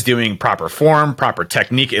 like, Ben is doing proper form, proper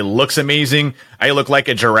technique. It looks amazing. I look like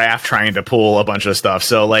a giraffe trying to pull a bunch of stuff.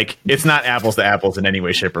 So, like, it's not apples to apples in any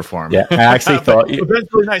way, shape, or form. Yeah, I actually thought Ben's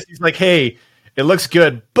really nice. He's like, hey, it looks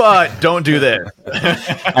good, but don't do this.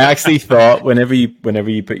 I actually thought whenever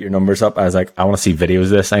you put your numbers up, I was like, I want to see videos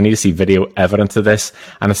of this. I need to see video evidence of this.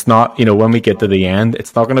 And it's not, you know, when we get to the end,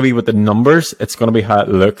 it's not going to be with the numbers. It's going to be how it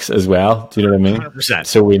looks as well. Do you know what I mean? 100%.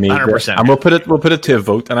 So we need 100%. And we'll put it to a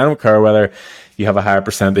vote. And I don't care whether you have a higher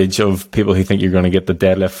percentage of people who think you're going to get the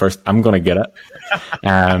deadlift first. I'm going to get it.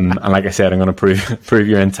 And like I said, I'm going to prove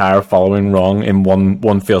your entire following wrong in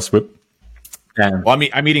one fell swoop. Well,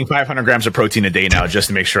 I'm eating 500 grams of protein a day now just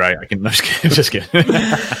to make sure I can. Just kidding.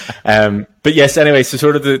 But yes, anyway, so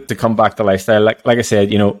sort of to come back to lifestyle, like I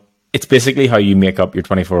said, you know, it's basically how you make up your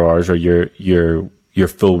 24 hours or your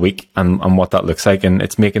full week and what that looks like. And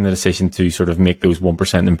it's making the decision to sort of make those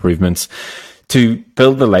 1% improvements to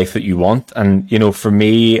build the life that you want. And, you know, for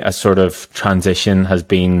me, a sort of transition has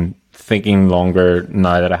been thinking longer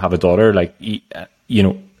now that I have a daughter, like, you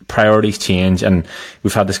know, priorities change. And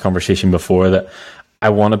we've had this conversation before that I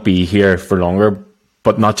want to be here for longer,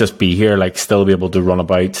 but not just be here, like still be able to run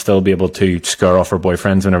about, still be able to scare off our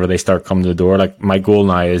boyfriends whenever they start coming to the door. Like my goal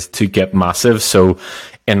now is to get massive. So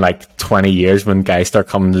in like 20 years, when guys start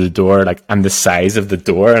coming to the door, like I'm the size of the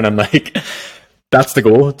door, and I'm like, that's the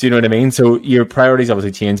goal. Do you know what I mean? So your priorities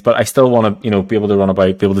obviously change, but I still want to, be able to run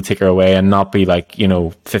about, be able to take her away and not be like,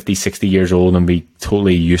 50, 60 years old and be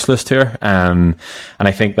totally useless to her. And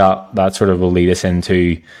I think that sort of will lead us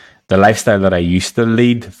into the lifestyle that I used to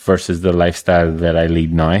lead versus the lifestyle that I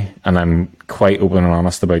lead now. And I'm quite open and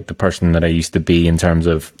honest about the person that I used to be in terms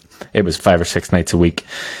of it was 5 or 6 nights a week,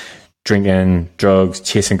 drinking, drugs,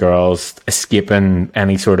 chasing girls, escaping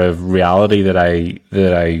any sort of reality that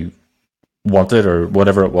I wanted or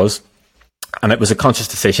whatever it was. And it was a conscious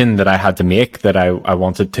decision that I had to make, that I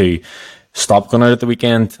wanted to stop going out at the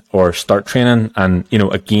weekend or start training. And,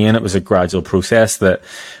 again, it was a gradual process that,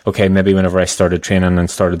 okay, maybe whenever I started training and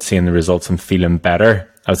started seeing the results and feeling better,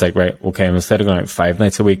 I was like, right, okay, instead of going out 5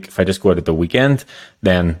 nights a week, if I just go out at the weekend,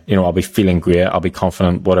 then, I'll be feeling great. I'll be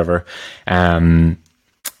confident, whatever.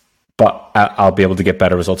 But I'll be able to get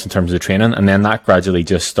better results in terms of training. And then that gradually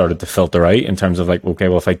just started to filter out in terms of like, okay,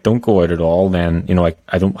 well, if I don't go out at all, then,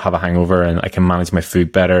 I don't have a hangover and I can manage my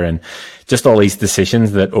food better. And just all these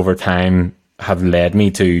decisions that over time have led me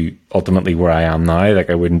to ultimately where I am now. Like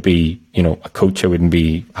I wouldn't be, a coach. I wouldn't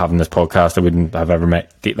be having this podcast. I wouldn't have ever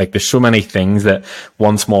met, like there's so many things that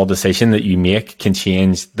one small decision that you make can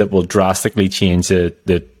change, that will drastically change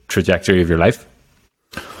the trajectory of your life.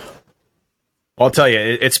 I'll tell you,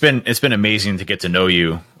 it's been amazing to get to know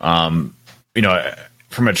you. From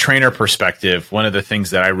a trainer perspective, one of the things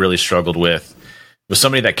that I really struggled with was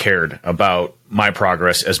somebody that cared about my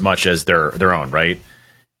progress as much as their own, right?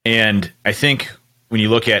 And I think when you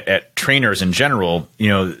look at trainers in general,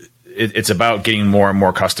 it's about getting more and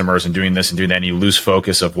more customers and doing this and doing that, and you lose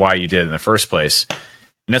focus of why you did it in the first place.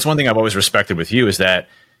 And that's one thing I've always respected with you is that,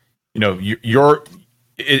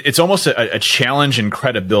 it's almost a challenge and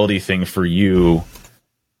credibility thing for you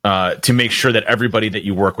to make sure that everybody that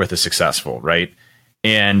you work with is successful, right?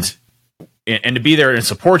 And to be there and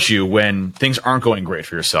support you when things aren't going great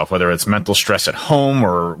for yourself, whether it's mental stress at home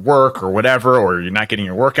or work or whatever, or you're not getting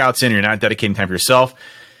your workouts in, you're not dedicating time for yourself,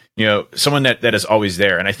 someone that is always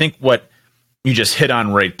there. And I think what you just hit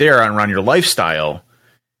on right there around your lifestyle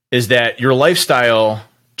is that your lifestyle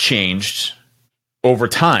changed over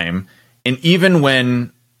time. And even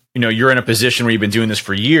when, you're in a position where you've been doing this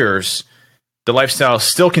for years, the lifestyle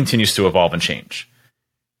still continues to evolve and change.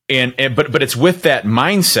 But it's with that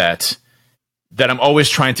mindset that I'm always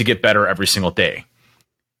trying to get better every single day.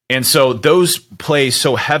 And so those play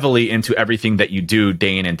so heavily into everything that you do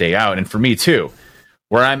day in and day out. And for me too,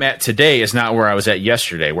 where I'm at today is not where I was at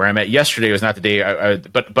yesterday. Where I'm at yesterday was not the day,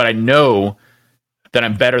 but I know that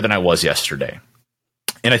I'm better than I was yesterday.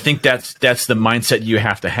 And I think that's the mindset you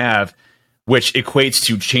have to have, which equates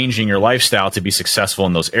to changing your lifestyle to be successful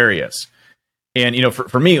in those areas. And,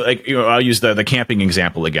 for me, like, I'll use the camping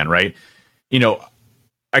example again, right?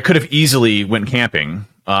 I could have easily went camping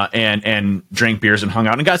and drank beers and hung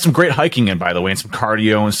out and got some great hiking in, by the way, and some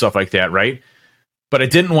cardio and stuff like that, right? But I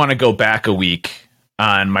didn't want to go back a week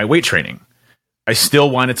on my weight training. I still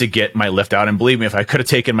wanted to get my lift out. And believe me, if I could have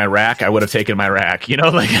taken my rack, I would have taken my rack.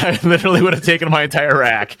 I literally would have taken my entire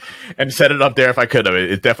rack and set it up there if I could have.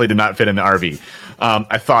 It definitely did not fit in the RV.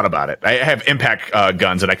 I thought about it. I have impact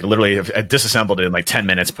guns that I could literally have disassembled it in like 10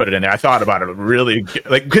 minutes, put it in there. I thought about it really.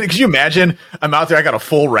 Like, could you imagine? I'm out there. I got a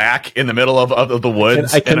full rack in the middle of the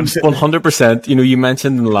woods. I can 100%. You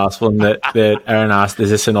mentioned in the last one that Aaron asked, is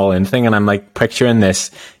this an all-in thing? And I'm like picturing this,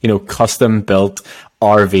 custom built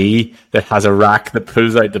RV that has a rack that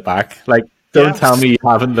pulls out the back. Like, don't tell me you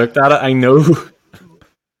haven't looked at it. I know.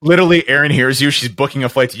 Literally, Erin hears you. She's booking a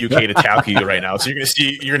flight to UK to tackle you right now. So you're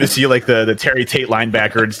gonna see like the Terry Tate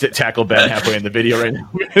linebacker and tackle Ben halfway in the video right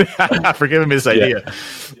now. Forgive him his idea.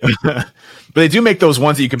 Yeah. But they do make those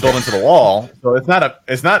ones that you can build into the wall. So it's not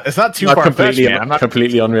too far fetched, man. I'm not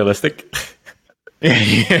completely unrealistic.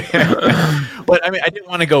 But I mean, I didn't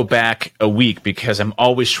want to go back a week because I'm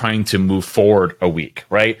always trying to move forward a week,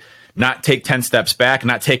 right? Not take 10 steps back,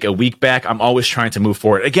 not take a week back. I'm always trying to move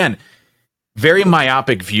forward. Again, very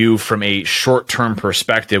myopic view from a short-term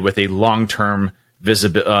perspective with a long-term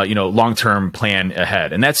long-term plan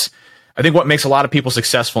ahead. And that's, I think, what makes a lot of people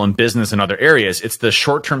successful in business and other areas. It's the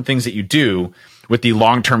short-term things that you do with the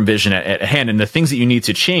long-term vision at hand, and the things that you need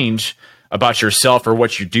to change about yourself or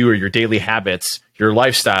what you do or your daily habits, your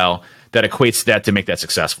lifestyle, that equates to that to make that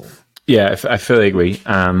successful. Yeah, I fully agree.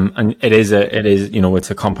 And it is,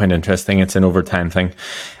 it's a compound interest thing. It's an overtime thing.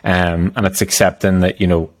 And it's accepting that,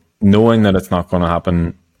 knowing that it's not going to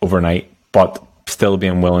happen overnight, but still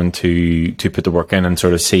being willing to put the work in and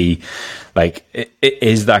sort of see, like,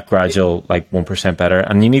 is that gradual, like 1% better?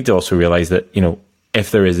 And you need to also realize that, you know,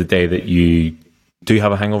 if there is a day that you do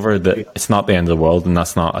have a hangover, that it's not the end of the world, and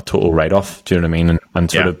that's not a total write-off. Do you know what I mean?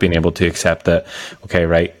 And sort of being able to accept that, okay,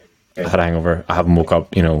 right, I had a hangover, I haven't woke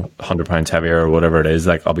up, you know, 100 pounds heavier or whatever it is,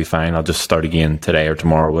 like, I'll be fine, I'll just start again today or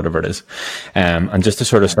tomorrow or whatever it is. And just to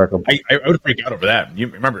sort of circle. I would freak out over that. You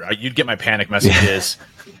remember, you'd get my panic messages.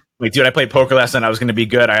 Like, dude, I played poker last night, I was going to be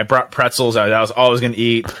good, I brought pretzels, that was all I was going to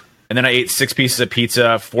eat. And then I ate 6 pieces of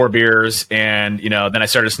pizza, 4 beers, and, you know, then I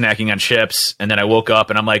started snacking on chips, and then I woke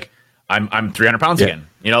up and I'm like, I'm 300 pounds again,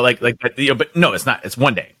 you know, like, you know, but no, it's not. It's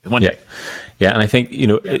one day. One day. Yeah. And I think, you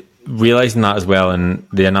know, realizing that as well. And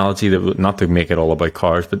the analogy that, not to make it all about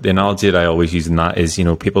cars, but the analogy that I always use in that is, you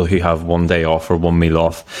know, people who have one day off or one meal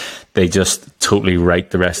off, they just totally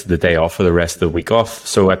write the rest of the day off or the rest of the week off.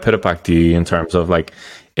 So I put it back to you in terms of, like,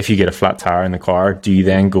 if you get a flat tire in the car, do you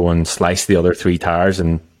then go and slice the other 3 tires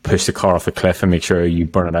and push the car off a cliff and make sure you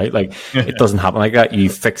burn it out? Like, it doesn't happen like that. You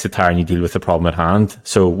fix the tire and you deal with the problem at hand.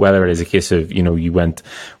 So whether it is a case of, you know, you went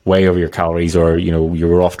way over your calories, or, you know, you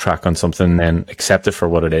were off track on something, then accept it for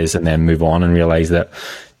what it is and then move on and realize that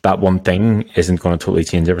that one thing isn't going to totally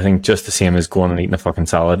change everything. Just the same as going and eating a fucking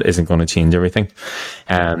salad isn't going to change everything.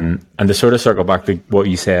 And to sort of circle back to what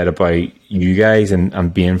you said about you guys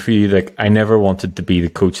and being for you, like, I never wanted to be the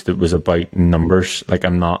coach that was about numbers. Like,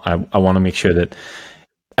 I'm not. I want to make sure that,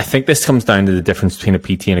 I think this comes down to the difference between a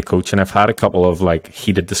PT and a coach. And I've had a couple of, like,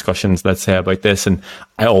 heated discussions, let's say, about this. And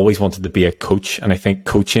I always wanted to be a coach. And I think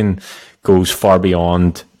coaching goes far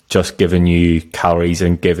beyond just giving you calories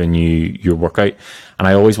and giving you your workout. And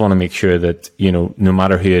I always want to make sure that, you know, no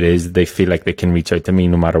matter who it is, they feel like they can reach out to me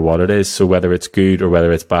no matter what it is. So whether it's good or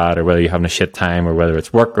whether it's bad, or whether you're having a shit time, or whether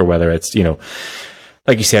it's work, or whether it's, you know,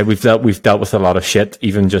 like you said, we've dealt with a lot of shit,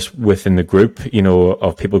 even just within the group, you know,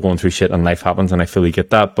 of people going through shit, and life happens, and I fully get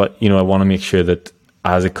that. But, you know, I want to make sure that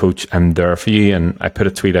as a coach, I'm there for you. And I put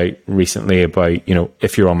a tweet out recently about, you know,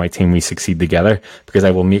 if you're on my team, we succeed together, because I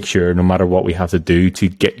will make sure no matter what we have to do to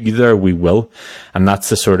get you there, we will. And that's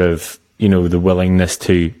the sort of, you know, the willingness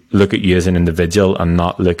to look at you as an individual and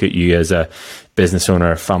not look at you as a business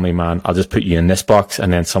owner, a family man. I'll just put you in this box,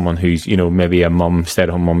 and then someone who's, you know, maybe a mum,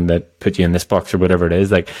 stay-at-home mum, that put you in this box, or whatever it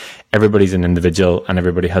is. Like, everybody's an individual and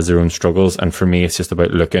everybody has their own struggles. And for me, it's just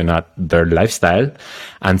about looking at their lifestyle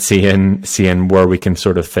and seeing where we can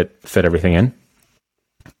sort of fit everything in.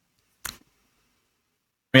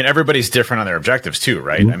 I mean, everybody's different on their objectives too,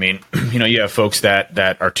 right? Mm-hmm. I mean, you know, you have folks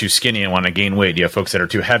that are too skinny and want to gain weight. You have folks that are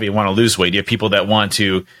too heavy and want to lose weight. You have people that want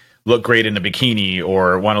to look great in a bikini,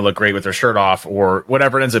 or want to look great with their shirt off, or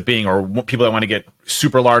whatever it ends up being, or people that want to get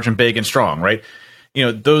super large and big and strong, right? You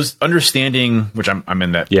know, those understanding, which I'm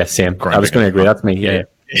in that. Yeah, same. I was going to agree. That's me. Yeah.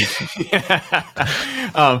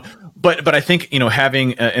 But I think, you know,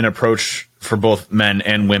 having an approach for both men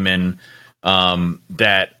and women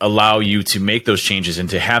that allow you to make those changes and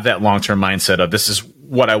to have that long-term mindset of, this is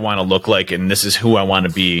what I want to look like and this is who I want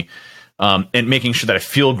to be, and making sure that I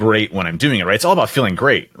feel great when I'm doing it, right? It's all about feeling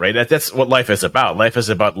great, right? That's what life is about. Life is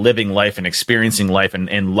about living life and experiencing life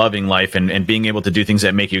and loving life and being able to do things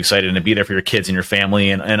that make you excited and to be there for your kids and your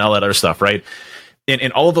family and all that other stuff, right?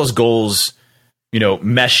 And all of those goals, you know,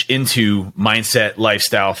 mesh into mindset,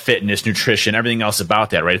 lifestyle, fitness, nutrition, everything else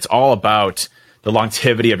about that, right? It's all about the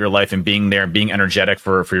longevity of your life and being there and being energetic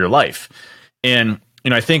for your life. And,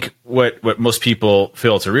 you know, I think what most people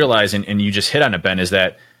fail to realize, and you just hit on it, Ben, is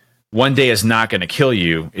that one day is not going to kill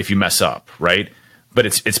you if you mess up, right? But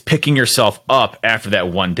it's picking yourself up after that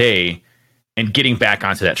one day and getting back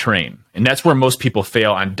onto that train. And that's where most people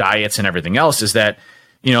fail on diets and everything else, is that,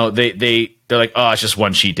 you know, they're like, oh, it's just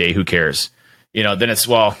one cheat day, who cares? You know, then it's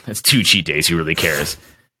 2 cheat days, who really cares?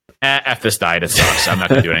 F this diet, it sucks, I'm not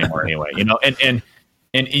going to do it anymore anyway. You know, and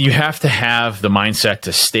you have to have the mindset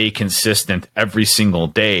to stay consistent every single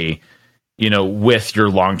day, you know, with your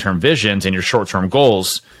long-term visions and your short-term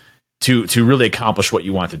goals to really accomplish what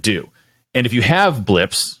you want to do. And if you have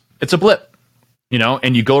blips, it's a blip, you know,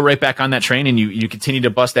 and you go right back on that train and you continue to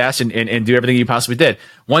bust ass and do everything you possibly did.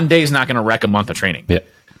 One day is not going to wreck a month of training. Yeah.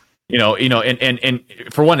 You know, and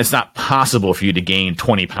for one, it's not possible for you to gain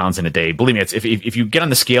 20 pounds in a day. Believe me, it's if you get on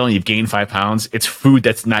the scale and you've gained 5 pounds, it's food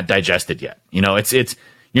that's not digested yet. You know, it's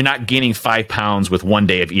you're not gaining 5 pounds with one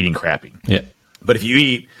day of eating crappy. Yeah. But if you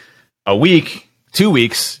eat a week, 2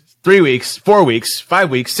 weeks, 3 weeks, 4 weeks, 5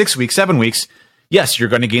 weeks, 6 weeks, 7 weeks, yes, you're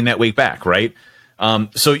going to gain that weight back, right?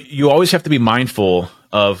 So you always have to be mindful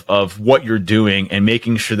of what you're doing and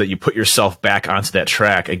making sure that you put yourself back onto that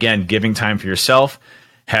track. Again, giving time for yourself,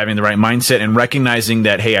 having the right mindset, and recognizing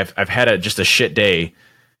that, hey, I've had just a shit day,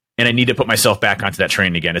 and I need to put myself back onto that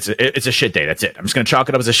training again. It's a shit day. That's it. I'm just going to chalk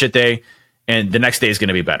it up as a shit day, and the next day is going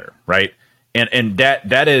to be better, right? And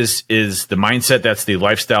that is the mindset. That's the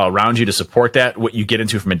lifestyle around you to support that. What you get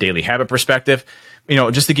into from a daily habit perspective,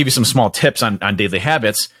 just to give you some small tips on daily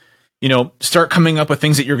habits. Start coming up with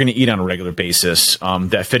things that you're going to eat on a regular basis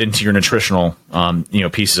that fit into your nutritional,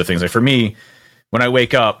 pieces of things. Like for me, when I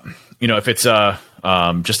wake up, if it's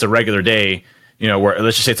just a regular day, where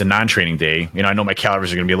let's just say it's a non-training day, I know my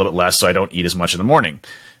calories are going to be a little bit less, so I don't eat as much in the morning.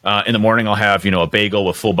 In the morning, I'll have, a bagel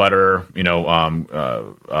with full butter,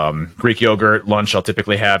 Greek yogurt. Lunch, I'll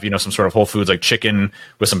typically have, some sort of whole foods like chicken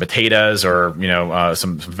with some potatoes or,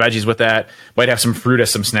 some veggies with that. Might have some fruit as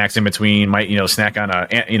some snacks in between. Might, snack on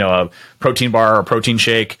a protein bar or protein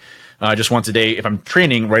shake, just once a day. If I'm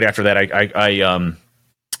training right after that, I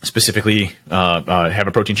specifically, have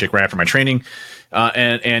a protein shake right after my training.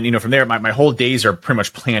 And from there, my whole days are pretty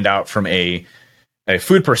much planned out from a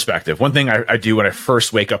food perspective. One thing I do when I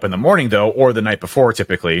first wake up in the morning, though, or the night before,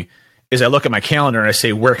 typically, is I look at my calendar and I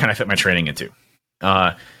say, where can I fit my training into?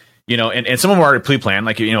 And some of them are already pre-planned,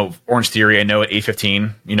 like, Orange Theory, I know at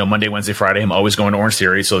 8:15, Monday, Wednesday, Friday, I'm always going to Orange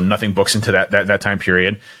Theory, so nothing books into that time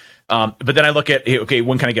period. But then I look at, okay,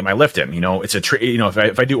 when can I get my lift in? It's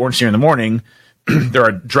if I do Orange Theory in the morning, there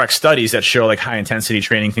are direct studies that show like high intensity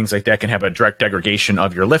training, things like that can have a direct degradation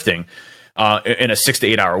of your lifting in a 6 to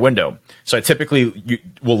 8 hour window. So I typically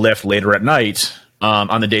will lift later at night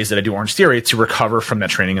on the days that I do Orange Theory to recover from that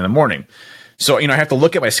training in the morning. So, I have to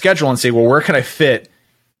look at my schedule and say, well, where can I fit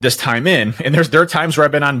this time in? And there are times where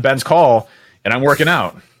I've been on Ben's call and I'm working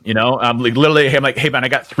out. I'm like, hey, Ben, I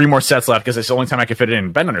got 3 more sets left because it's the only time I can fit it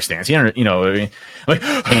in. Ben understands. Lucky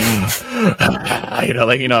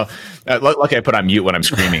I put on mute when I'm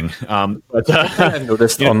screaming. But I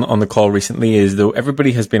noticed on the call recently is though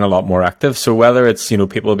everybody has been a lot more active. So whether it's,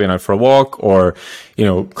 people have been out for a walk or,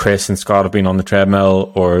 Chris and Scott have been on the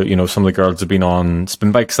treadmill or, some of the girls have been on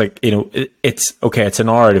spin bikes, like, it's okay. It's an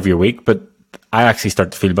hour out of your week, but I actually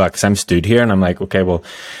start to feel bad because I'm stood here and I'm like, okay, well,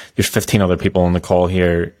 there's 15 other people on the call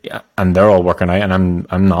here and they're all working out and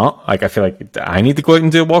I'm not. Like, I feel like I need to go out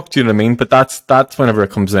and do a walk. Do you know what I mean? But that's whenever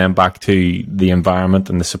it comes then back to the environment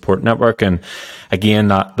and the support network. And again,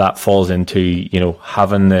 that falls into,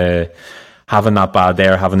 having that bad day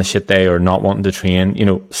or having the shit day or not wanting to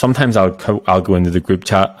train. Sometimes I'll go into the group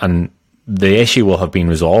chat and the issue will have been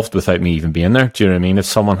resolved without me even being there. Do you know what I mean? If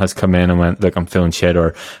someone has come in and went, look, I'm feeling shit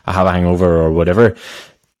or I have a hangover or whatever,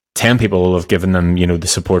 10 people will have given them, the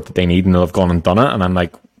support that they need and they'll have gone and done it. And I'm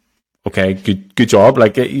like, okay, good job.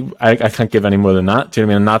 Like I can't give any more than that. Do you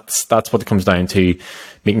know what I mean? And that's what it comes down to,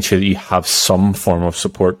 making sure that you have some form of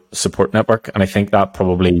support network. And I think that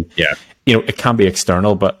probably, it can be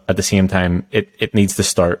external, but at the same time, it needs to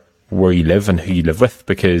start where you live and who you live with,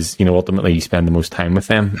 because, ultimately you spend the most time with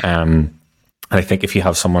them. And I think if you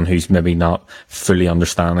have someone who's maybe not fully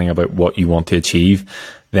understanding about what you want to achieve,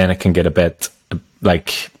 then it can get a bit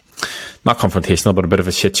like, not confrontational, but a bit of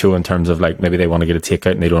a shit show in terms of like, maybe they want to get a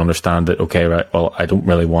takeout and they don't understand that, okay, right, well, I don't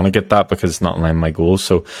really want to get that because it's not in line with my goals.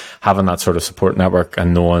 So having that sort of support network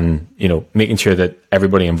and knowing, making sure that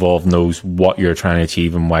everybody involved knows what you're trying to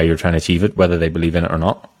achieve and why you're trying to achieve it, whether they believe in it or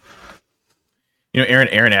not.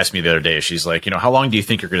 Erin asked me the other day, she's like, how long do you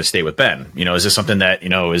think you're going to stay with Ben? Is this something that,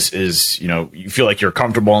 is you feel like you're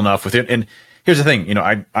comfortable enough with it? And here's the thing,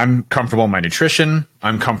 I'm comfortable in my nutrition.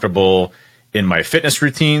 I'm comfortable in my fitness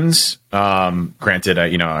routines. Granted, I'm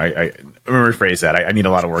going to rephrase that. I need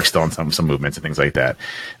a lot of work still on some movements and things like that.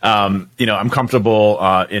 I'm comfortable,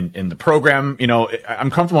 in the program,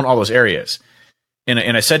 I'm comfortable in all those areas.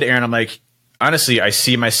 And I said to Erin, I'm like, honestly, I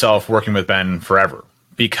see myself working with Ben forever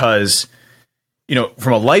because,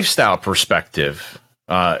 from a lifestyle perspective,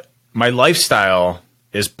 my lifestyle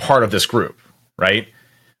is part of this group, right?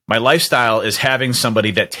 My lifestyle is having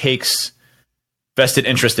somebody that takes vested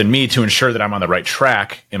interest in me to ensure that I'm on the right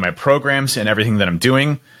track in my programs and everything that I'm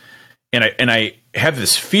doing. And I have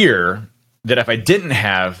this fear that if I didn't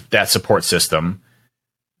have that support system,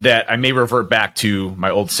 that I may revert back to my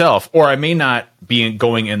old self, or I may not be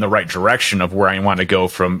going in the right direction of where I want to go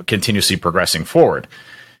from continuously progressing forward.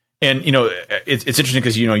 And, it's interesting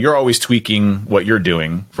because, you're always tweaking what you're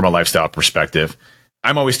doing from a lifestyle perspective.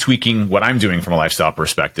 I'm always tweaking what I'm doing from a lifestyle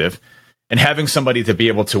perspective, and having somebody to be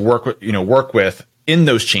able to work with in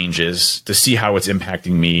those changes to see how it's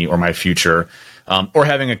impacting me or my future, or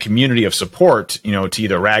having a community of support, to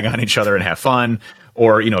either rag on each other and have fun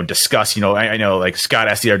or, discuss, I know like Scott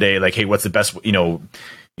asked the other day, like, hey, what's the best, angle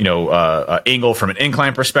from an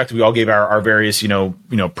incline perspective? We all gave our various,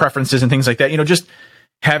 preferences and things like that, just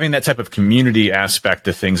having that type of community aspect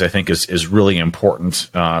of things, I think is really important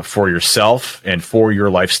for yourself and for your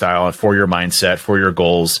lifestyle and for your mindset, for your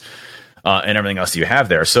goals, and everything else that you have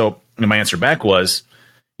there. So my answer back was,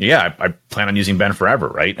 yeah, I plan on using Ben forever,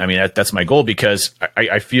 right? I mean, that's my goal, because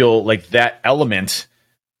I feel like that element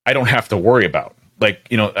I don't have to worry about. Like,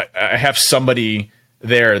 I have somebody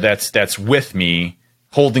there that's with me,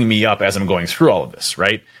 holding me up as I'm going through all of this,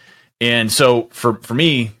 right? And so for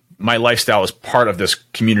me, my lifestyle is part of this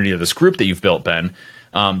community, of this group that you've built, Ben,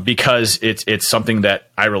 because it's something that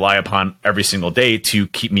I rely upon every single day to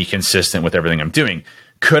keep me consistent with everything I'm doing.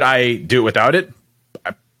 Could I do it without it?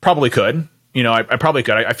 I probably could. I probably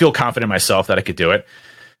could. I feel confident in myself that I could do it.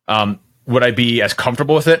 Would I be as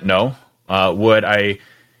comfortable with it? No. Would I,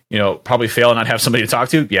 probably fail and not have somebody to talk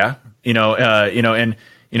to? Yeah.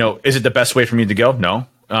 Is it the best way for me to go? No.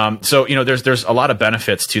 So there's a lot of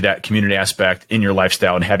benefits to that community aspect in your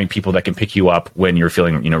lifestyle, and having people that can pick you up when you're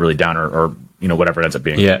feeling, really down or whatever it ends up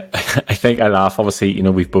being. Yeah. I think I laugh. Obviously,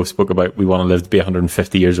 we've both spoke about we want to live to be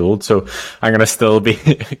 150 years old. So I'm going to still be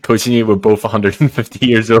coaching you. We're both 150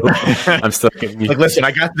 years old. I'm still giving you. Like, listen,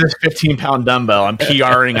 I got this 15-pound dumbbell. I'm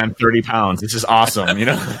PRing on 30 pounds. This is awesome.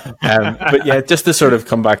 But yeah, just to sort of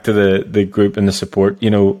come back to the group and the support,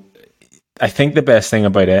 I think the best thing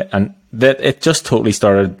about it, and that it just totally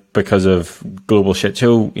started because of Global Shit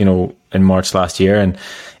Show, in March last year. And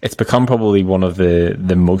it's become probably one of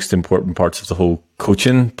the most important parts of the whole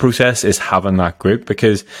coaching process, is having that group,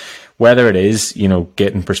 because whether it is,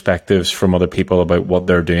 getting perspectives from other people about what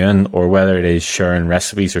they're doing, or whether it is sharing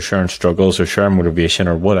recipes or sharing struggles or sharing motivation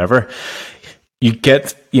or whatever, you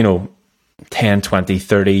get, 10, 20,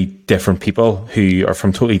 30 different people who are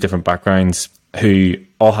from totally different backgrounds, who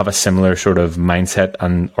all have a similar sort of mindset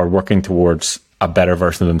and are working towards a better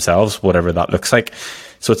version of themselves, whatever that looks like.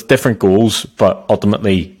 So it's different goals, but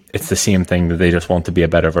ultimately it's the same thing, that they just want to be a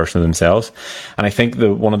better version of themselves. And I think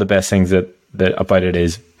one of the best things that about it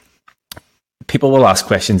is, people will ask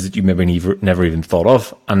questions that you maybe never even thought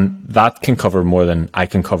of, and that can cover more than I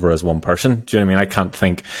can cover as one person. Do you know what I mean? I can't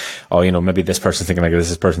think, maybe this person's thinking like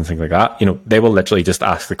this person thinking like that. They will literally just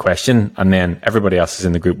ask the question, and then everybody else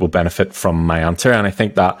in the group will benefit from my answer. And I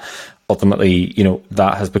think that ultimately,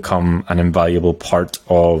 that has become an invaluable part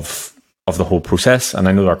of the whole process. And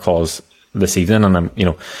I know our calls this evening, and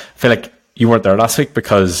I feel like you weren't there last week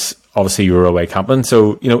because obviously you were away camping.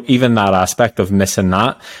 So, even that aspect of missing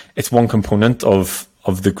that, it's one component of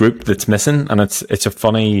the group that's missing. And it's a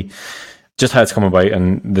funny, just how it's come about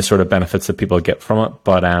and the sort of benefits that people get from it.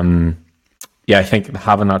 But, I think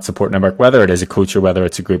having that support network, whether it is a coach or whether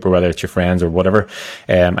it's a group or whether it's your friends or whatever,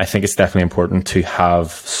 I think it's definitely important to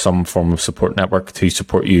have some form of support network to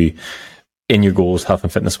support you in your goals, health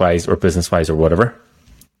and fitness wise or business wise or whatever.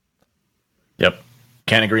 Yep.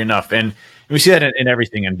 Can't agree enough. And we see that in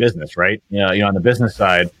everything in business, right? On the business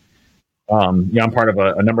side, I'm part of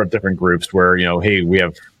a number of different groups where, hey, we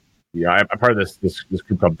have, I'm part of this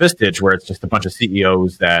group called Vistage, where it's just a bunch of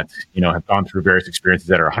CEOs that, have gone through various experiences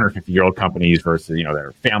that are 150-year-old companies versus, that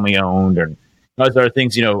are family owned, and those other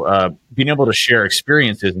things, being able to share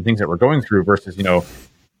experiences and things that we're going through versus,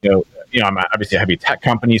 I'm obviously a heavy tech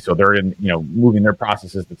company, so they're in, moving their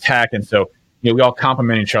processes to tech. And so, we all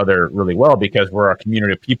complement each other really well because we're a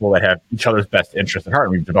community of people that have each other's best interests at heart.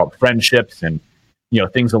 And we've developed friendships and,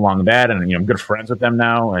 things along that. And, I'm good friends with them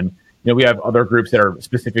now. And, we have other groups that are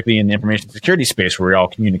specifically in the information security space where we all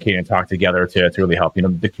communicate and talk together to really help,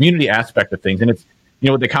 the community aspect of things. And it's,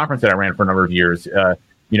 with the conference that I ran for a number of years,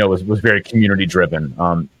 was very community driven.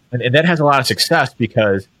 And that has a lot of success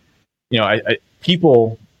because,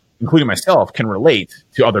 people, including myself, can relate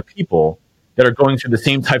to other people that are going through the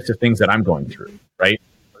same types of things that I'm going through, right?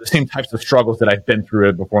 The same types of struggles that I've been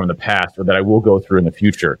through before in the past or that I will go through in the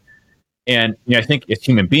future. And I think as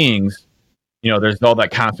human beings, there's all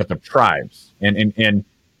that concept of tribes. And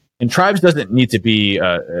tribes doesn't need to be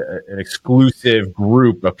an exclusive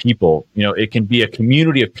group of people. It can be a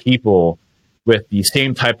community of people with the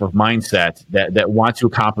same type of mindset that want to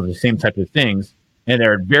accomplish the same type of things. And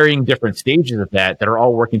there are varying different stages of that are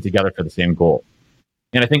all working together for the same goal.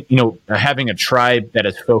 And I think, having a tribe that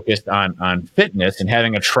is focused on fitness and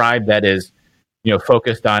having a tribe that is,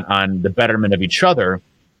 focused on the betterment of each other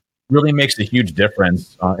really makes a huge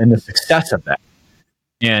difference in the success of that.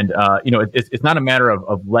 And, it's not a matter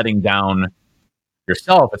of letting down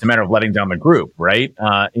yourself. It's a matter of letting down the group, right?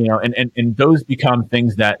 And those become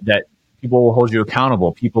things that people will hold you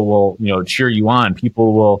accountable. People will, cheer you on.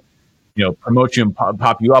 People will, promote you and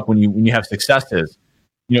pop you up when you have successes.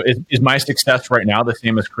 Is my success right now the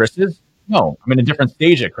same as Chris's? No, I'm in a different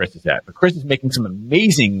stage that Chris is at. But Chris is making some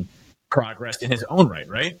amazing progress in his own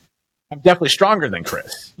right? I'm definitely stronger than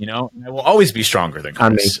Chris, you know, and I will always be stronger than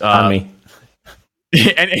Chris. And me.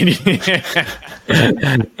 And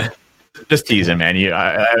just teasing, man.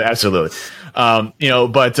 Absolutely. You know,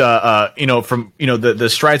 but you know, from, you know, the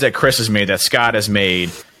strides that Chris has made, that Scott has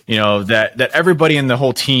made, you know, that everybody in the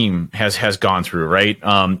whole team has gone through, right?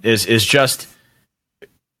 Is just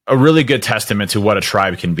a really good testament to what a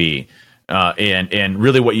tribe can be. And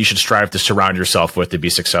really what you should strive to surround yourself with to be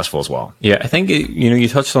successful as well. Yeah, I think, you know, you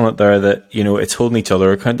touched on it there that, you know, it's holding each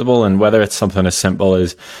other accountable, and whether it's something as simple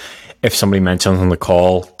as if somebody mentions on the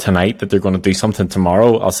call tonight that they're going to do something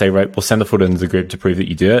tomorrow, I'll say, right, we'll send a photo into the group to prove that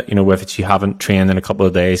you do it. You know, if it's you haven't trained in a couple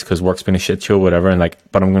of days because work's been a shit show, whatever, and like,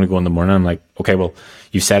 but I'm going to go in the morning. I'm like, okay, well,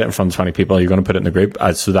 you said it in front of 20 people, you're going to put it in the group,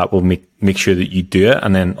 so that will make sure that you do it,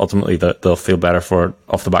 and then ultimately they'll feel better for it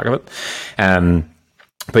off the back of it.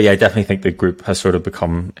 But yeah, I definitely think the group has sort of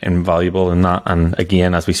become invaluable in that. And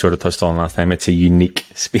again, as we sort of touched on last time, it's a unique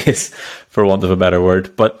space, for want of a better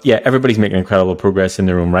word. But yeah, everybody's making incredible progress in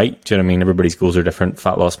their own right. Do you know what I mean? Everybody's goals are different: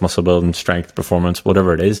 fat loss, muscle building, strength, performance,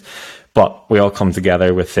 whatever it is. But we all come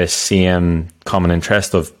together with this same common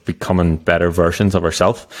interest of becoming better versions of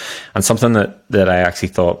ourselves. And something that I actually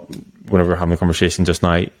thought, whenever we were having a conversation just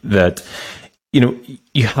now, that, you know,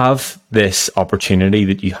 you have this opportunity,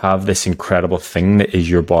 that you have this incredible thing that is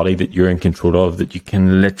your body, that you're in control of, that you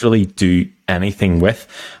can literally do anything with.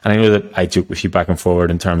 And I know that I joke with you back and forward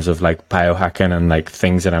in terms of like biohacking and like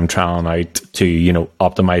things that I'm trying out to, you know,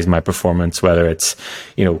 optimize my performance, whether it's,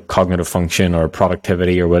 you know, cognitive function or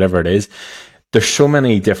productivity or whatever it is. There's so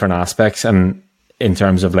many different aspects, and in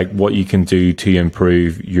terms of like what you can do to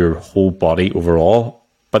improve your whole body overall,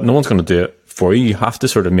 but no one's going to do it for you. You have to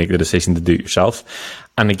sort of make the decision to do it yourself.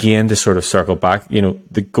 And again, to sort of circle back, you know,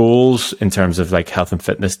 the goals in terms of like health and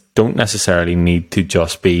fitness don't necessarily need to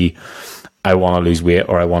just be, I want to lose weight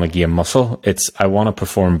or I want to gain muscle. It's, I want to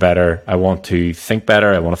perform better. I want to think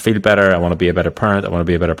better. I want to feel better. I want to be a better parent. I want to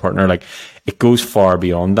be a better partner. Like, it goes far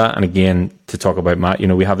beyond that. And again, to talk about Matt, you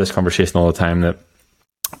know, we have this conversation all the time that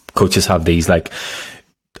coaches have these like,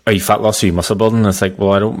 are you fat loss, are you muscle building? And it's like,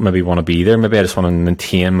 well, I don't maybe want to be there. Maybe I just want to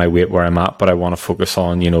maintain my weight where I'm at, but I want to focus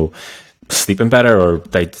on, you know, sleeping better or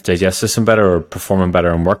digest system better or performing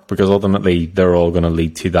better in work, because ultimately they're all going to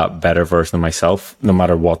lead to that better version of myself, no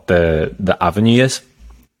matter what the avenue is.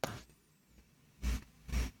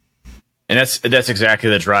 And that's exactly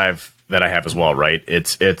the drive that I have as well, right?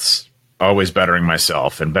 It's always bettering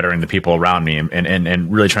myself and bettering the people around me,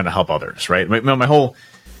 and really trying to help others, right? My whole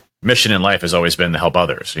mission in life has always been to help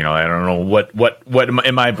others. You know, I don't know what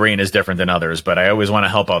in my brain is different than others, but I always want to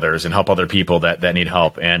help others and help other people that need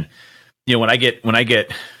help. And, you know, when I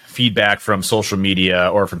get feedback from social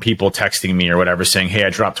media or from people texting me or whatever saying, hey,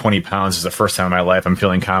 I dropped 20 pounds, this is the first time in my life, I'm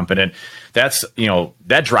feeling confident. That's, you know,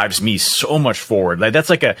 that drives me so much forward. Like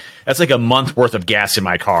that's like a month worth of gas in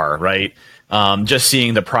my car, right? Just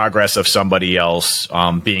seeing the progress of somebody else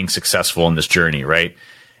being successful in this journey, right?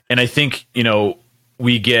 And I think, you know,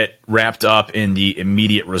 we get wrapped up in the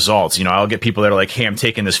immediate results. You know, I'll get people that are like, hey, I'm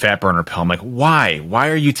taking this fat burner pill. I'm like, why? Why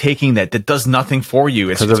are you taking that? That does nothing for you.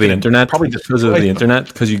 It's because of the internet. Probably because of the internet,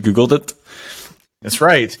 because you Googled it. That's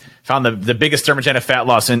right. Found the biggest thermogenic fat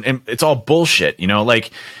loss, and it's all bullshit. You know, like,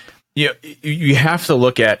 you have to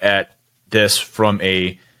look at this from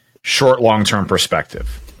a short, long-term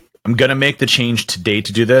perspective. I'm going to make the change today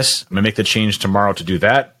to do this. I'm going to make the change tomorrow to do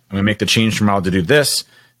that. I'm going to make the change tomorrow to do this.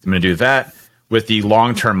 I'm going to do that, with the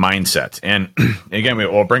long-term mindset. And again,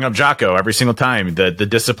 we'll bring up Jocko every single time. The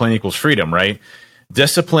discipline equals freedom, right?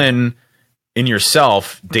 Discipline in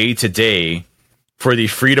yourself day to day for the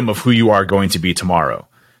freedom of who you are going to be tomorrow.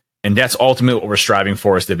 And that's ultimately what we're striving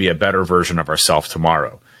for, is to be a better version of ourselves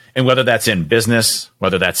tomorrow. And whether that's in business,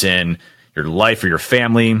 whether that's in your life or your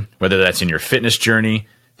family, whether that's in your fitness journey,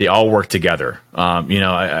 they all work together. You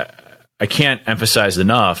know, I can't emphasize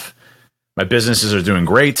enough, my businesses are doing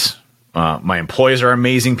great. My employees are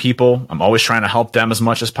amazing people. I'm always trying to help them as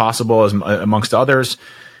much as possible, as amongst others,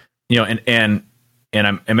 you know, and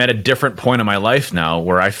I'm at a different point in my life now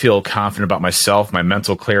where I feel confident about myself, my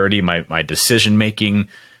mental clarity, my decision making,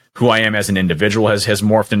 who I am as an individual has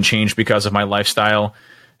morphed and changed because of my lifestyle.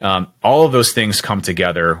 All of those things come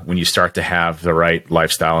together when you start to have the right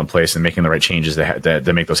lifestyle in place and making the right changes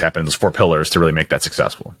that make those happen. Those 4 pillars to really make that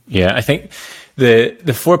successful. Yeah, I think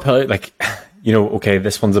the 4 pillars, like, you know, okay,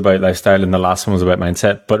 this one's about lifestyle and the last one was about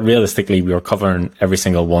mindset, but realistically, we are covering every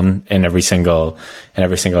single one in every single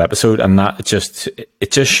episode, and that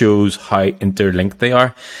it just shows how interlinked they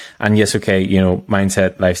are. And yes, okay, you know,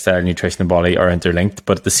 mindset, lifestyle, nutrition, and body are interlinked,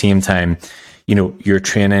 but at the same time, you know, your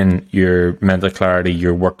training, your mental clarity,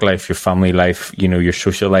 your work life, your family life, you know, your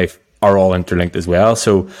social life are all interlinked as well.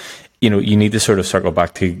 So you need to sort of circle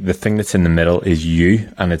back to the thing that's in the middle is you.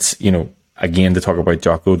 And it's, again, to talk about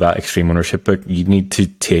Jocko, that extreme ownership book, you need to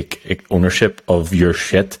take ownership of your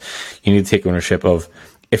shit. You need to take ownership of,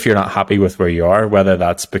 if you're not happy with where you are, whether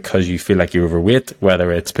that's because you feel like you're overweight,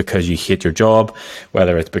 whether it's because you hate your job,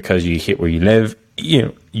 whether it's because you hate where you live,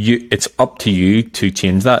 it's up to you to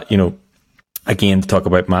change that. Again, to talk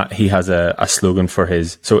about Matt, he has a slogan for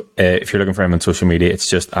his. So if you're looking for him on social media, it's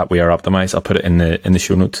just at We Are Optimized. I'll put it in the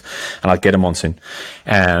show notes, and I'll get him on soon.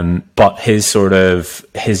 But his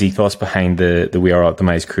ethos behind the We Are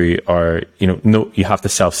Optimized crew are, no, you have to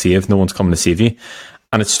self-save. No one's coming to save you.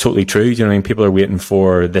 And it's totally true. You know what I mean? People are waiting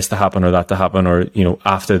for this to happen or that to happen, or,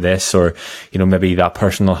 after this, or, maybe that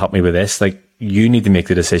person will help me with this. Like, you need to make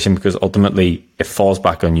the decision, because ultimately it falls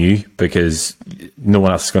back on you, because no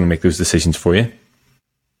one else is going to make those decisions for you.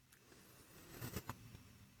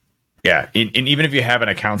 Yeah. And even if you have an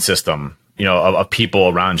account system, of people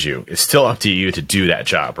around you, it's still up to you to do that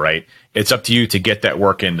job, right? It's up to you to get that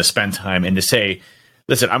work in, to spend time, and to say,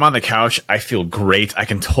 listen, I'm on the couch. I feel great. I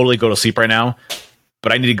can totally go to sleep right now,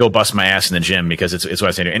 but I need to go bust my ass in the gym, because it's what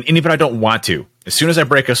I say. And even if I don't want to, as soon as I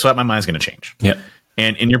break a sweat, my mind's going to change. Yeah.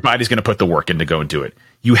 And your body's going to put the work in to go and do it.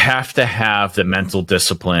 You have to have the mental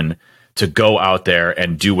discipline to go out there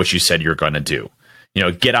and do what you said you're going to do.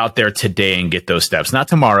 Get out there today and get those steps. Not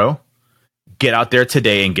tomorrow. Get out there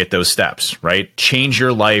today and get those steps, right? Change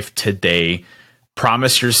your life today.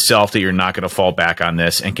 Promise yourself that you're not going to fall back on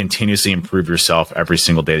this, and continuously improve yourself every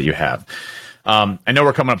single day that you have. I know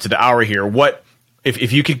we're coming up to the hour here. What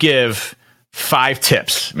if you could give 5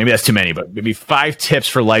 tips, maybe that's too many, but maybe 5 tips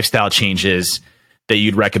for lifestyle changes that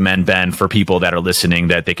you'd recommend, Ben, for people that are listening,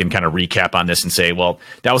 that they can kind of recap on this and say, well,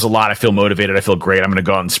 that was a lot. I feel motivated. I feel great. I'm going to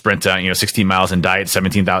go out and sprint, 16 miles and diet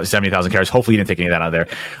 70,000 calories. Hopefully you didn't take any of that out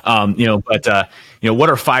of there. What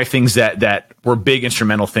are 5 things that were big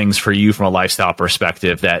instrumental things for you from a lifestyle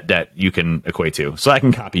perspective that you can equate to? So I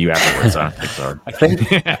can copy you afterwards. I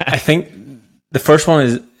think the first one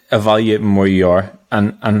is evaluating where you are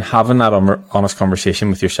and having that honest conversation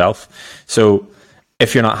with yourself. So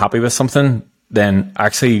if you're not happy with something, then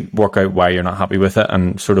actually work out why you're not happy with it,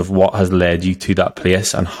 and sort of what has led you to that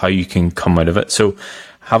place and how you can come out of it. So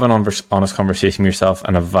have an honest conversation with yourself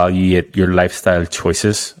and evaluate your lifestyle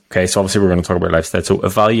choices. Okay, so obviously we're going to talk about lifestyle. So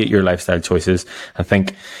evaluate your lifestyle choices and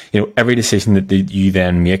think, every decision that you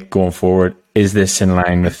then make going forward, is this in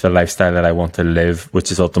line with the lifestyle that I want to live,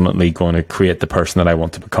 which is ultimately going to create the person that I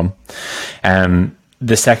want to become?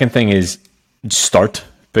 The second thing is start,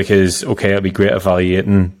 because, okay, it'll be great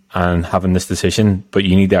evaluating and having this decision, but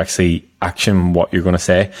you need to actually action what you're going to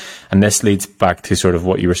say. And this leads back to sort of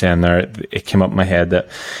what you were saying there. It came up in my head that,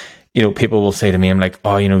 people will say to me, I'm like,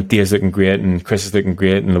 oh, Dave's looking great, and Chris is looking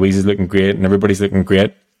great, and Louise is looking great, and everybody's looking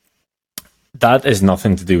great. That is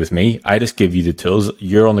nothing to do with me. I just give you the tools.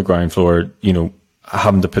 You're on the ground floor,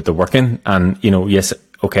 having to put the work in. And, yes,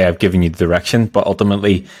 okay, I've given you the direction, but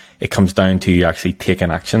ultimately it comes down to you actually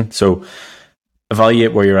taking action. So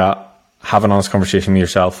evaluate where you're at, have an honest conversation with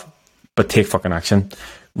yourself, but take fucking action.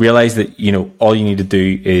 Realize that, all you need to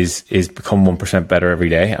do is become 1% better every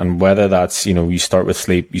day. And whether that's, you start with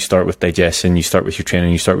sleep, you start with digestion, you start with your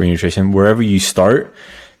training, you start with nutrition, wherever you start,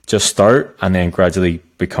 just start and then gradually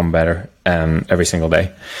become better every single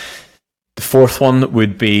day. The fourth one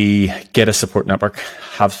would be get a support network.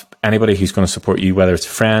 Have anybody who's going to support you, whether it's a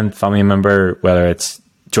friend, family member, whether it's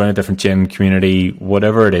join a different gym, community,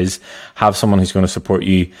 whatever it is, have someone who's going to support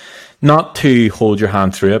you, not to hold your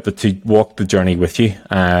hand through it, but to walk the journey with you.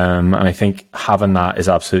 And I think having that is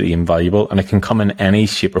absolutely invaluable, and it can come in any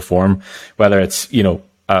shape or form, whether it's,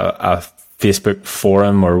 a Facebook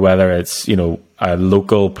forum, or whether it's, a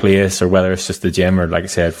local place, or whether it's just a gym, or like I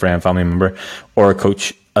said, friend, family member, or a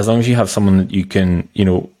coach. As long as you have someone that you can,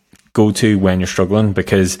 go to when you're struggling,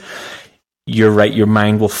 because you're right, your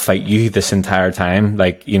mind will fight you this entire time.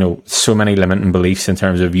 Like, so many limiting beliefs in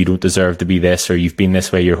terms of you don't deserve to be this, or you've been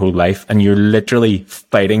this way your whole life, and you're literally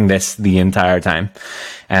fighting this the entire time.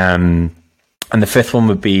 And the fifth one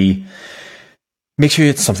would be, make sure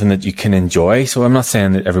it's something that you can enjoy. So I'm not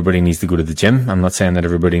saying that everybody needs to go to the gym. I'm not saying that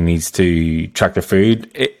everybody needs to track their food.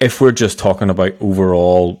 If we're just talking about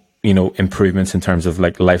overall, improvements in terms of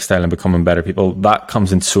like lifestyle and becoming better people, that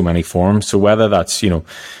comes in so many forms. So whether that's,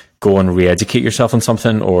 go and re-educate yourself on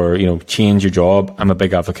something, or, change your job. I'm a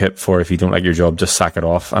big advocate for, if you don't like your job, just sack it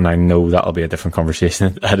off. And I know that'll be a different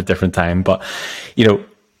conversation at a different time. But,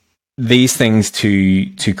 these things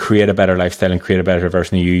to create a better lifestyle and create a better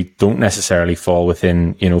version of you don't necessarily fall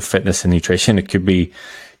within, fitness and nutrition. It could be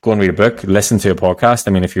go and read a book, listen to a podcast.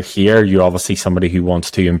 I mean, if you're here, you're obviously somebody who wants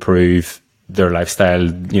to improve their lifestyle,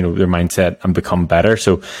 their mindset, and become better.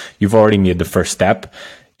 So you've already made the first step.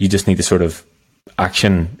 You just need to sort of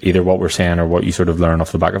action either what we're saying or what you sort of learn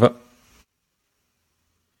off the back of it.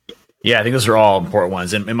 Yeah, I think those are all important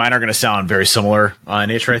ones, and mine are going to sound very similar in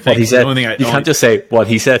nature. I think what he said. You can't just say what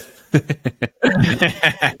he said.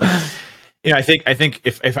 I think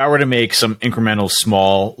if I were to make some incremental,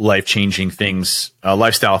 small, life-changing things,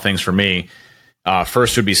 lifestyle things for me,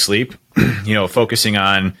 first would be sleep. Focusing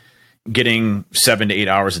on getting 7 to 8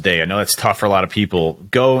 hours a day. I know that's tough for a lot of people.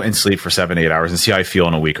 Go and sleep for 7 to 8 hours and see how you feel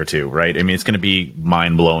in a week or two, right? I mean, it's going to be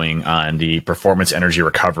mind-blowing on the performance, energy,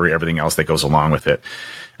 recovery, everything else that goes along with it.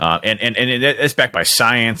 And it's backed by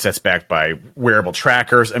science. That's backed by wearable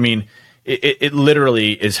trackers. I mean, it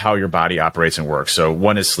literally is how your body operates and works. So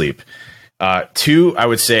one is sleep. Two, I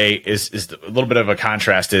would say is a little bit of a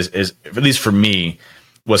contrast is at least for me,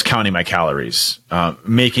 was counting my calories,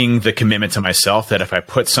 making the commitment to myself that if I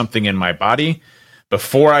put something in my body,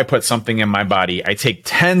 before I put something in my body, I take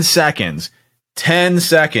 10 seconds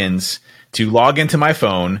to log into my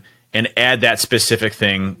phone and add that specific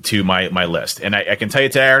thing to my list. And I can tell you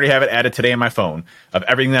today, I already have it added today in my phone of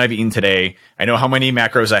everything that I've eaten today. I know how many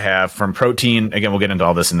macros I have from protein. Again, we'll get into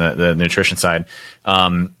all this in the nutrition side.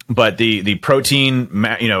 But the protein,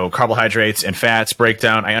 carbohydrates and fats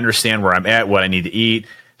breakdown, I understand where I'm at, what I need to eat,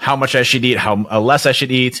 how much I should eat, how less I should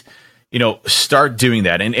eat. Start doing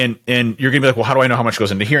that. And you're going to be like, well, how do I know how much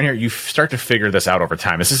goes into here and here? You start to figure this out over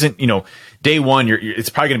time. This isn't, day one, it's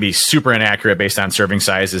probably going to be super inaccurate based on serving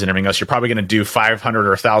sizes and everything else. You're probably going to do 500 or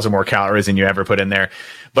 1,000 more calories than you ever put in there.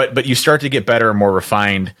 But you start to get better and more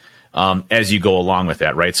refined as you go along with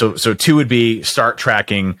that, right? So two would be start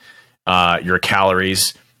tracking your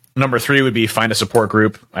calories. Number three would be find a support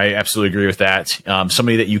group. I absolutely agree with that.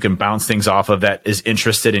 Somebody that you can bounce things off of that is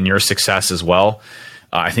interested in your success as well.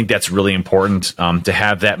 I think that's really important to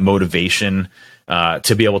have that motivation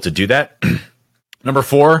to be able to do that. Number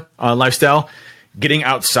four, lifestyle, getting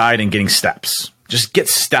outside and getting steps. Just get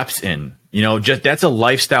steps in. That's a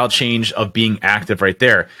lifestyle change of being active right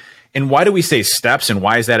there. And why do we say steps and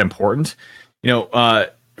why is that important?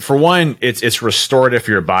 For one, it's restorative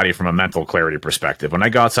for your body from a mental clarity perspective. When I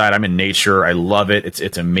go outside, I'm in nature. I love it.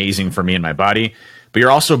 It's amazing for me and my body. But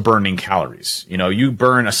you're also burning calories. You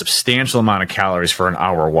burn a substantial amount of calories for an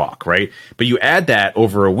hour walk, right? But you add that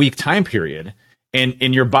over a week time period, and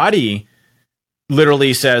your body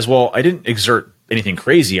literally says, well, I didn't exert anything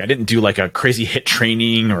crazy. I didn't do like a crazy HIIT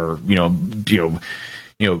training or,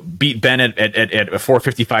 beat Ben at a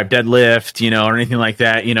 455 deadlift, or anything like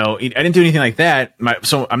that. I didn't do anything like that.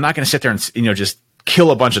 So I'm not going to sit there and, just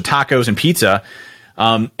kill a bunch of tacos and pizza.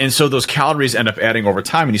 And so those calories end up adding over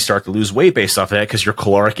time and you start to lose weight based off of that because your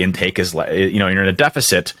caloric intake is, you're in a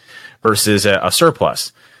deficit versus a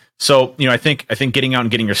surplus. So, I think getting out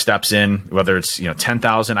and getting your steps in, whether it's,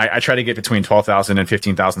 10,000, I try to get between 12,000 and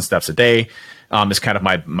 15,000 steps a day, is kind of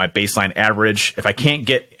my baseline average. If I can't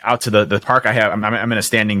get out to the park, I'm in a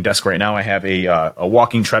standing desk right now. I have a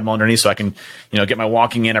walking treadmill underneath so I can, get my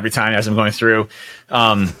walking in every time as I'm going through.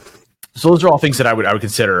 So those are all things that I would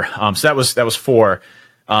consider. So that was four.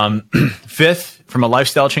 Fifth, from a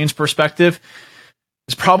lifestyle change perspective,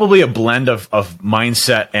 is probably a blend of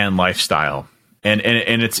mindset and lifestyle. And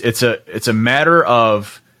it's a matter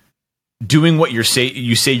of doing what you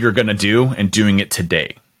say you're going to do and doing it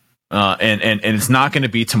today. And it's not going to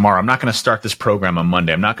be tomorrow. I'm not going to start this program on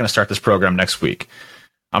Monday. I'm not going to start this program next week.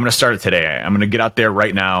 I'm going to start it today. I'm going to get out there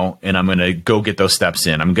right now and I'm going to go get those steps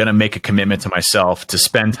in. I'm going to make a commitment to myself to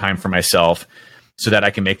spend time for myself so that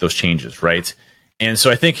I can make those changes, right? And so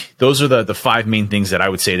I think those are the five main things that I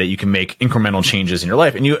would say that you can make incremental changes in your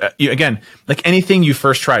life. And you again, like anything you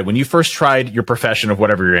first tried, when you first tried your profession of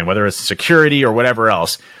whatever you're in, whether it's security or whatever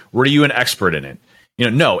else, were you an expert in it?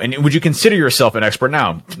 No. And would you consider yourself an expert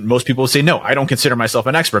now? Most people would say, no, I don't consider myself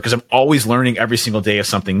an expert because I'm always learning every single day of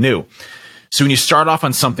something new. So when you start off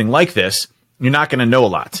on something like this, you're not going to know a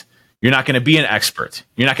lot. You're not going to be an expert.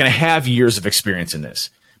 You're not going to have years of experience in this.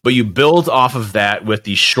 But you build off of that with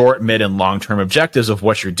the short, mid, and long-term objectives of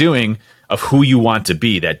what you're doing, of who you want to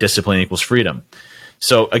be. That discipline equals freedom.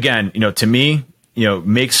 So again, to me,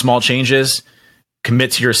 make small changes,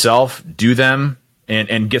 commit to yourself, do them,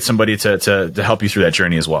 and get somebody to help you through that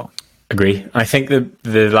journey as well. Agree. I think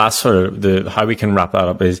the last sort of how we can wrap that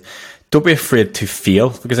up is don't be afraid to fail,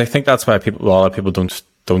 because I think that's why a lot of people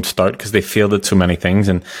don't start, because they failed at so many things.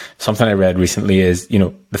 And something I read recently is,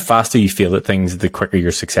 the faster you fail at things, the quicker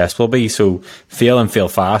your success will be. So fail and fail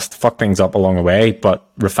fast, fuck things up along the way, but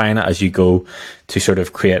refine it as you go to sort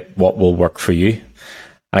of create what will work for you. And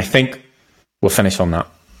I think we'll finish on that.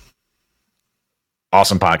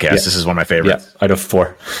 awesome podcast. Yeah. This is one of my favorites. Yeah, out of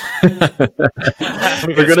 4.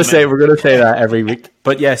 we're gonna say that every week.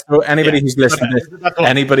 But yes, so anybody who's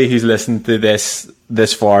listened to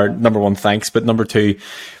this far, number one, thanks. But number two,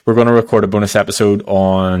 we're going to record a bonus episode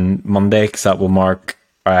on Monday because that will mark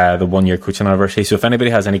the 1 year coaching anniversary. So if anybody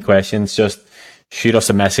has any questions, just shoot us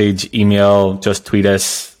a message, email, just tweet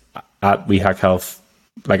us at WeHackHealth.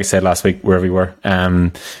 Like I said last week, we're everywhere.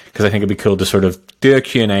 Because I think it'd be cool to sort of do a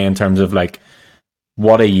Q&A in terms of like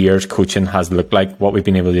what a year's coaching has looked like, what we've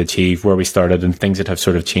been able to achieve, where we started, and things that have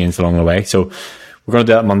sort of changed along the way. So we're going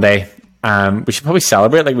to do that Monday. We should probably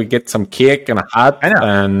celebrate. Like we get some cake and a hat,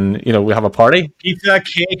 and we have a party. Pizza,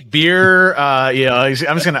 cake, beer. I'm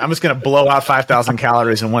just gonna blow out 5,000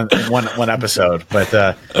 calories in one episode.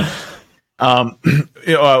 But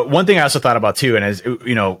one thing I also thought about too, and as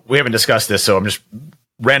we haven't discussed this, so I'm just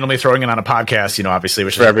randomly throwing it on a podcast. Obviously,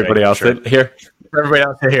 which for everybody else here. For everybody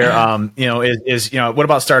out here, is what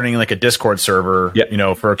about starting like a Discord server,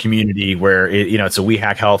 for a community where it's a We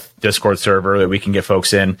Hack Health Discord server that we can get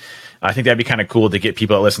folks in. I think that'd be kind of cool to get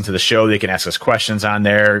people that listen to the show. They can ask us questions on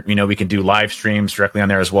there. We can do live streams directly on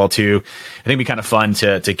there as well too. I think it'd be kind of fun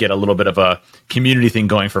to get a little bit of a community thing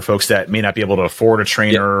going for folks that may not be able to afford a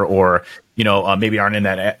trainer or maybe aren't in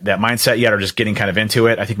that mindset yet or just getting kind of into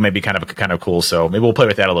it. I think it might be kind of cool. So maybe we'll play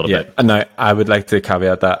with that a little bit. And now I would like to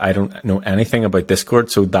caveat that I don't know anything about Discord,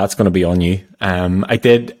 so that's going to be on you. I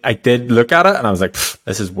did look at it and I was like,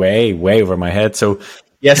 this is way, way over my head. So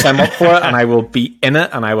yes, I'm up for it and I will be in it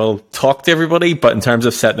and I will talk to everybody. But in terms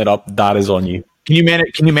of setting it up, that is on you. Can you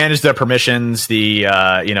manage the permissions, the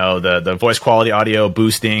the voice quality, audio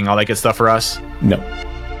boosting, all that good stuff for us? No.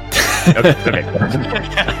 Okay.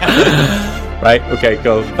 Right. Okay.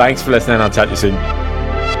 Cool. Thanks for listening. I'll chat to you soon.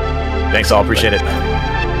 Thanks all. Appreciate it.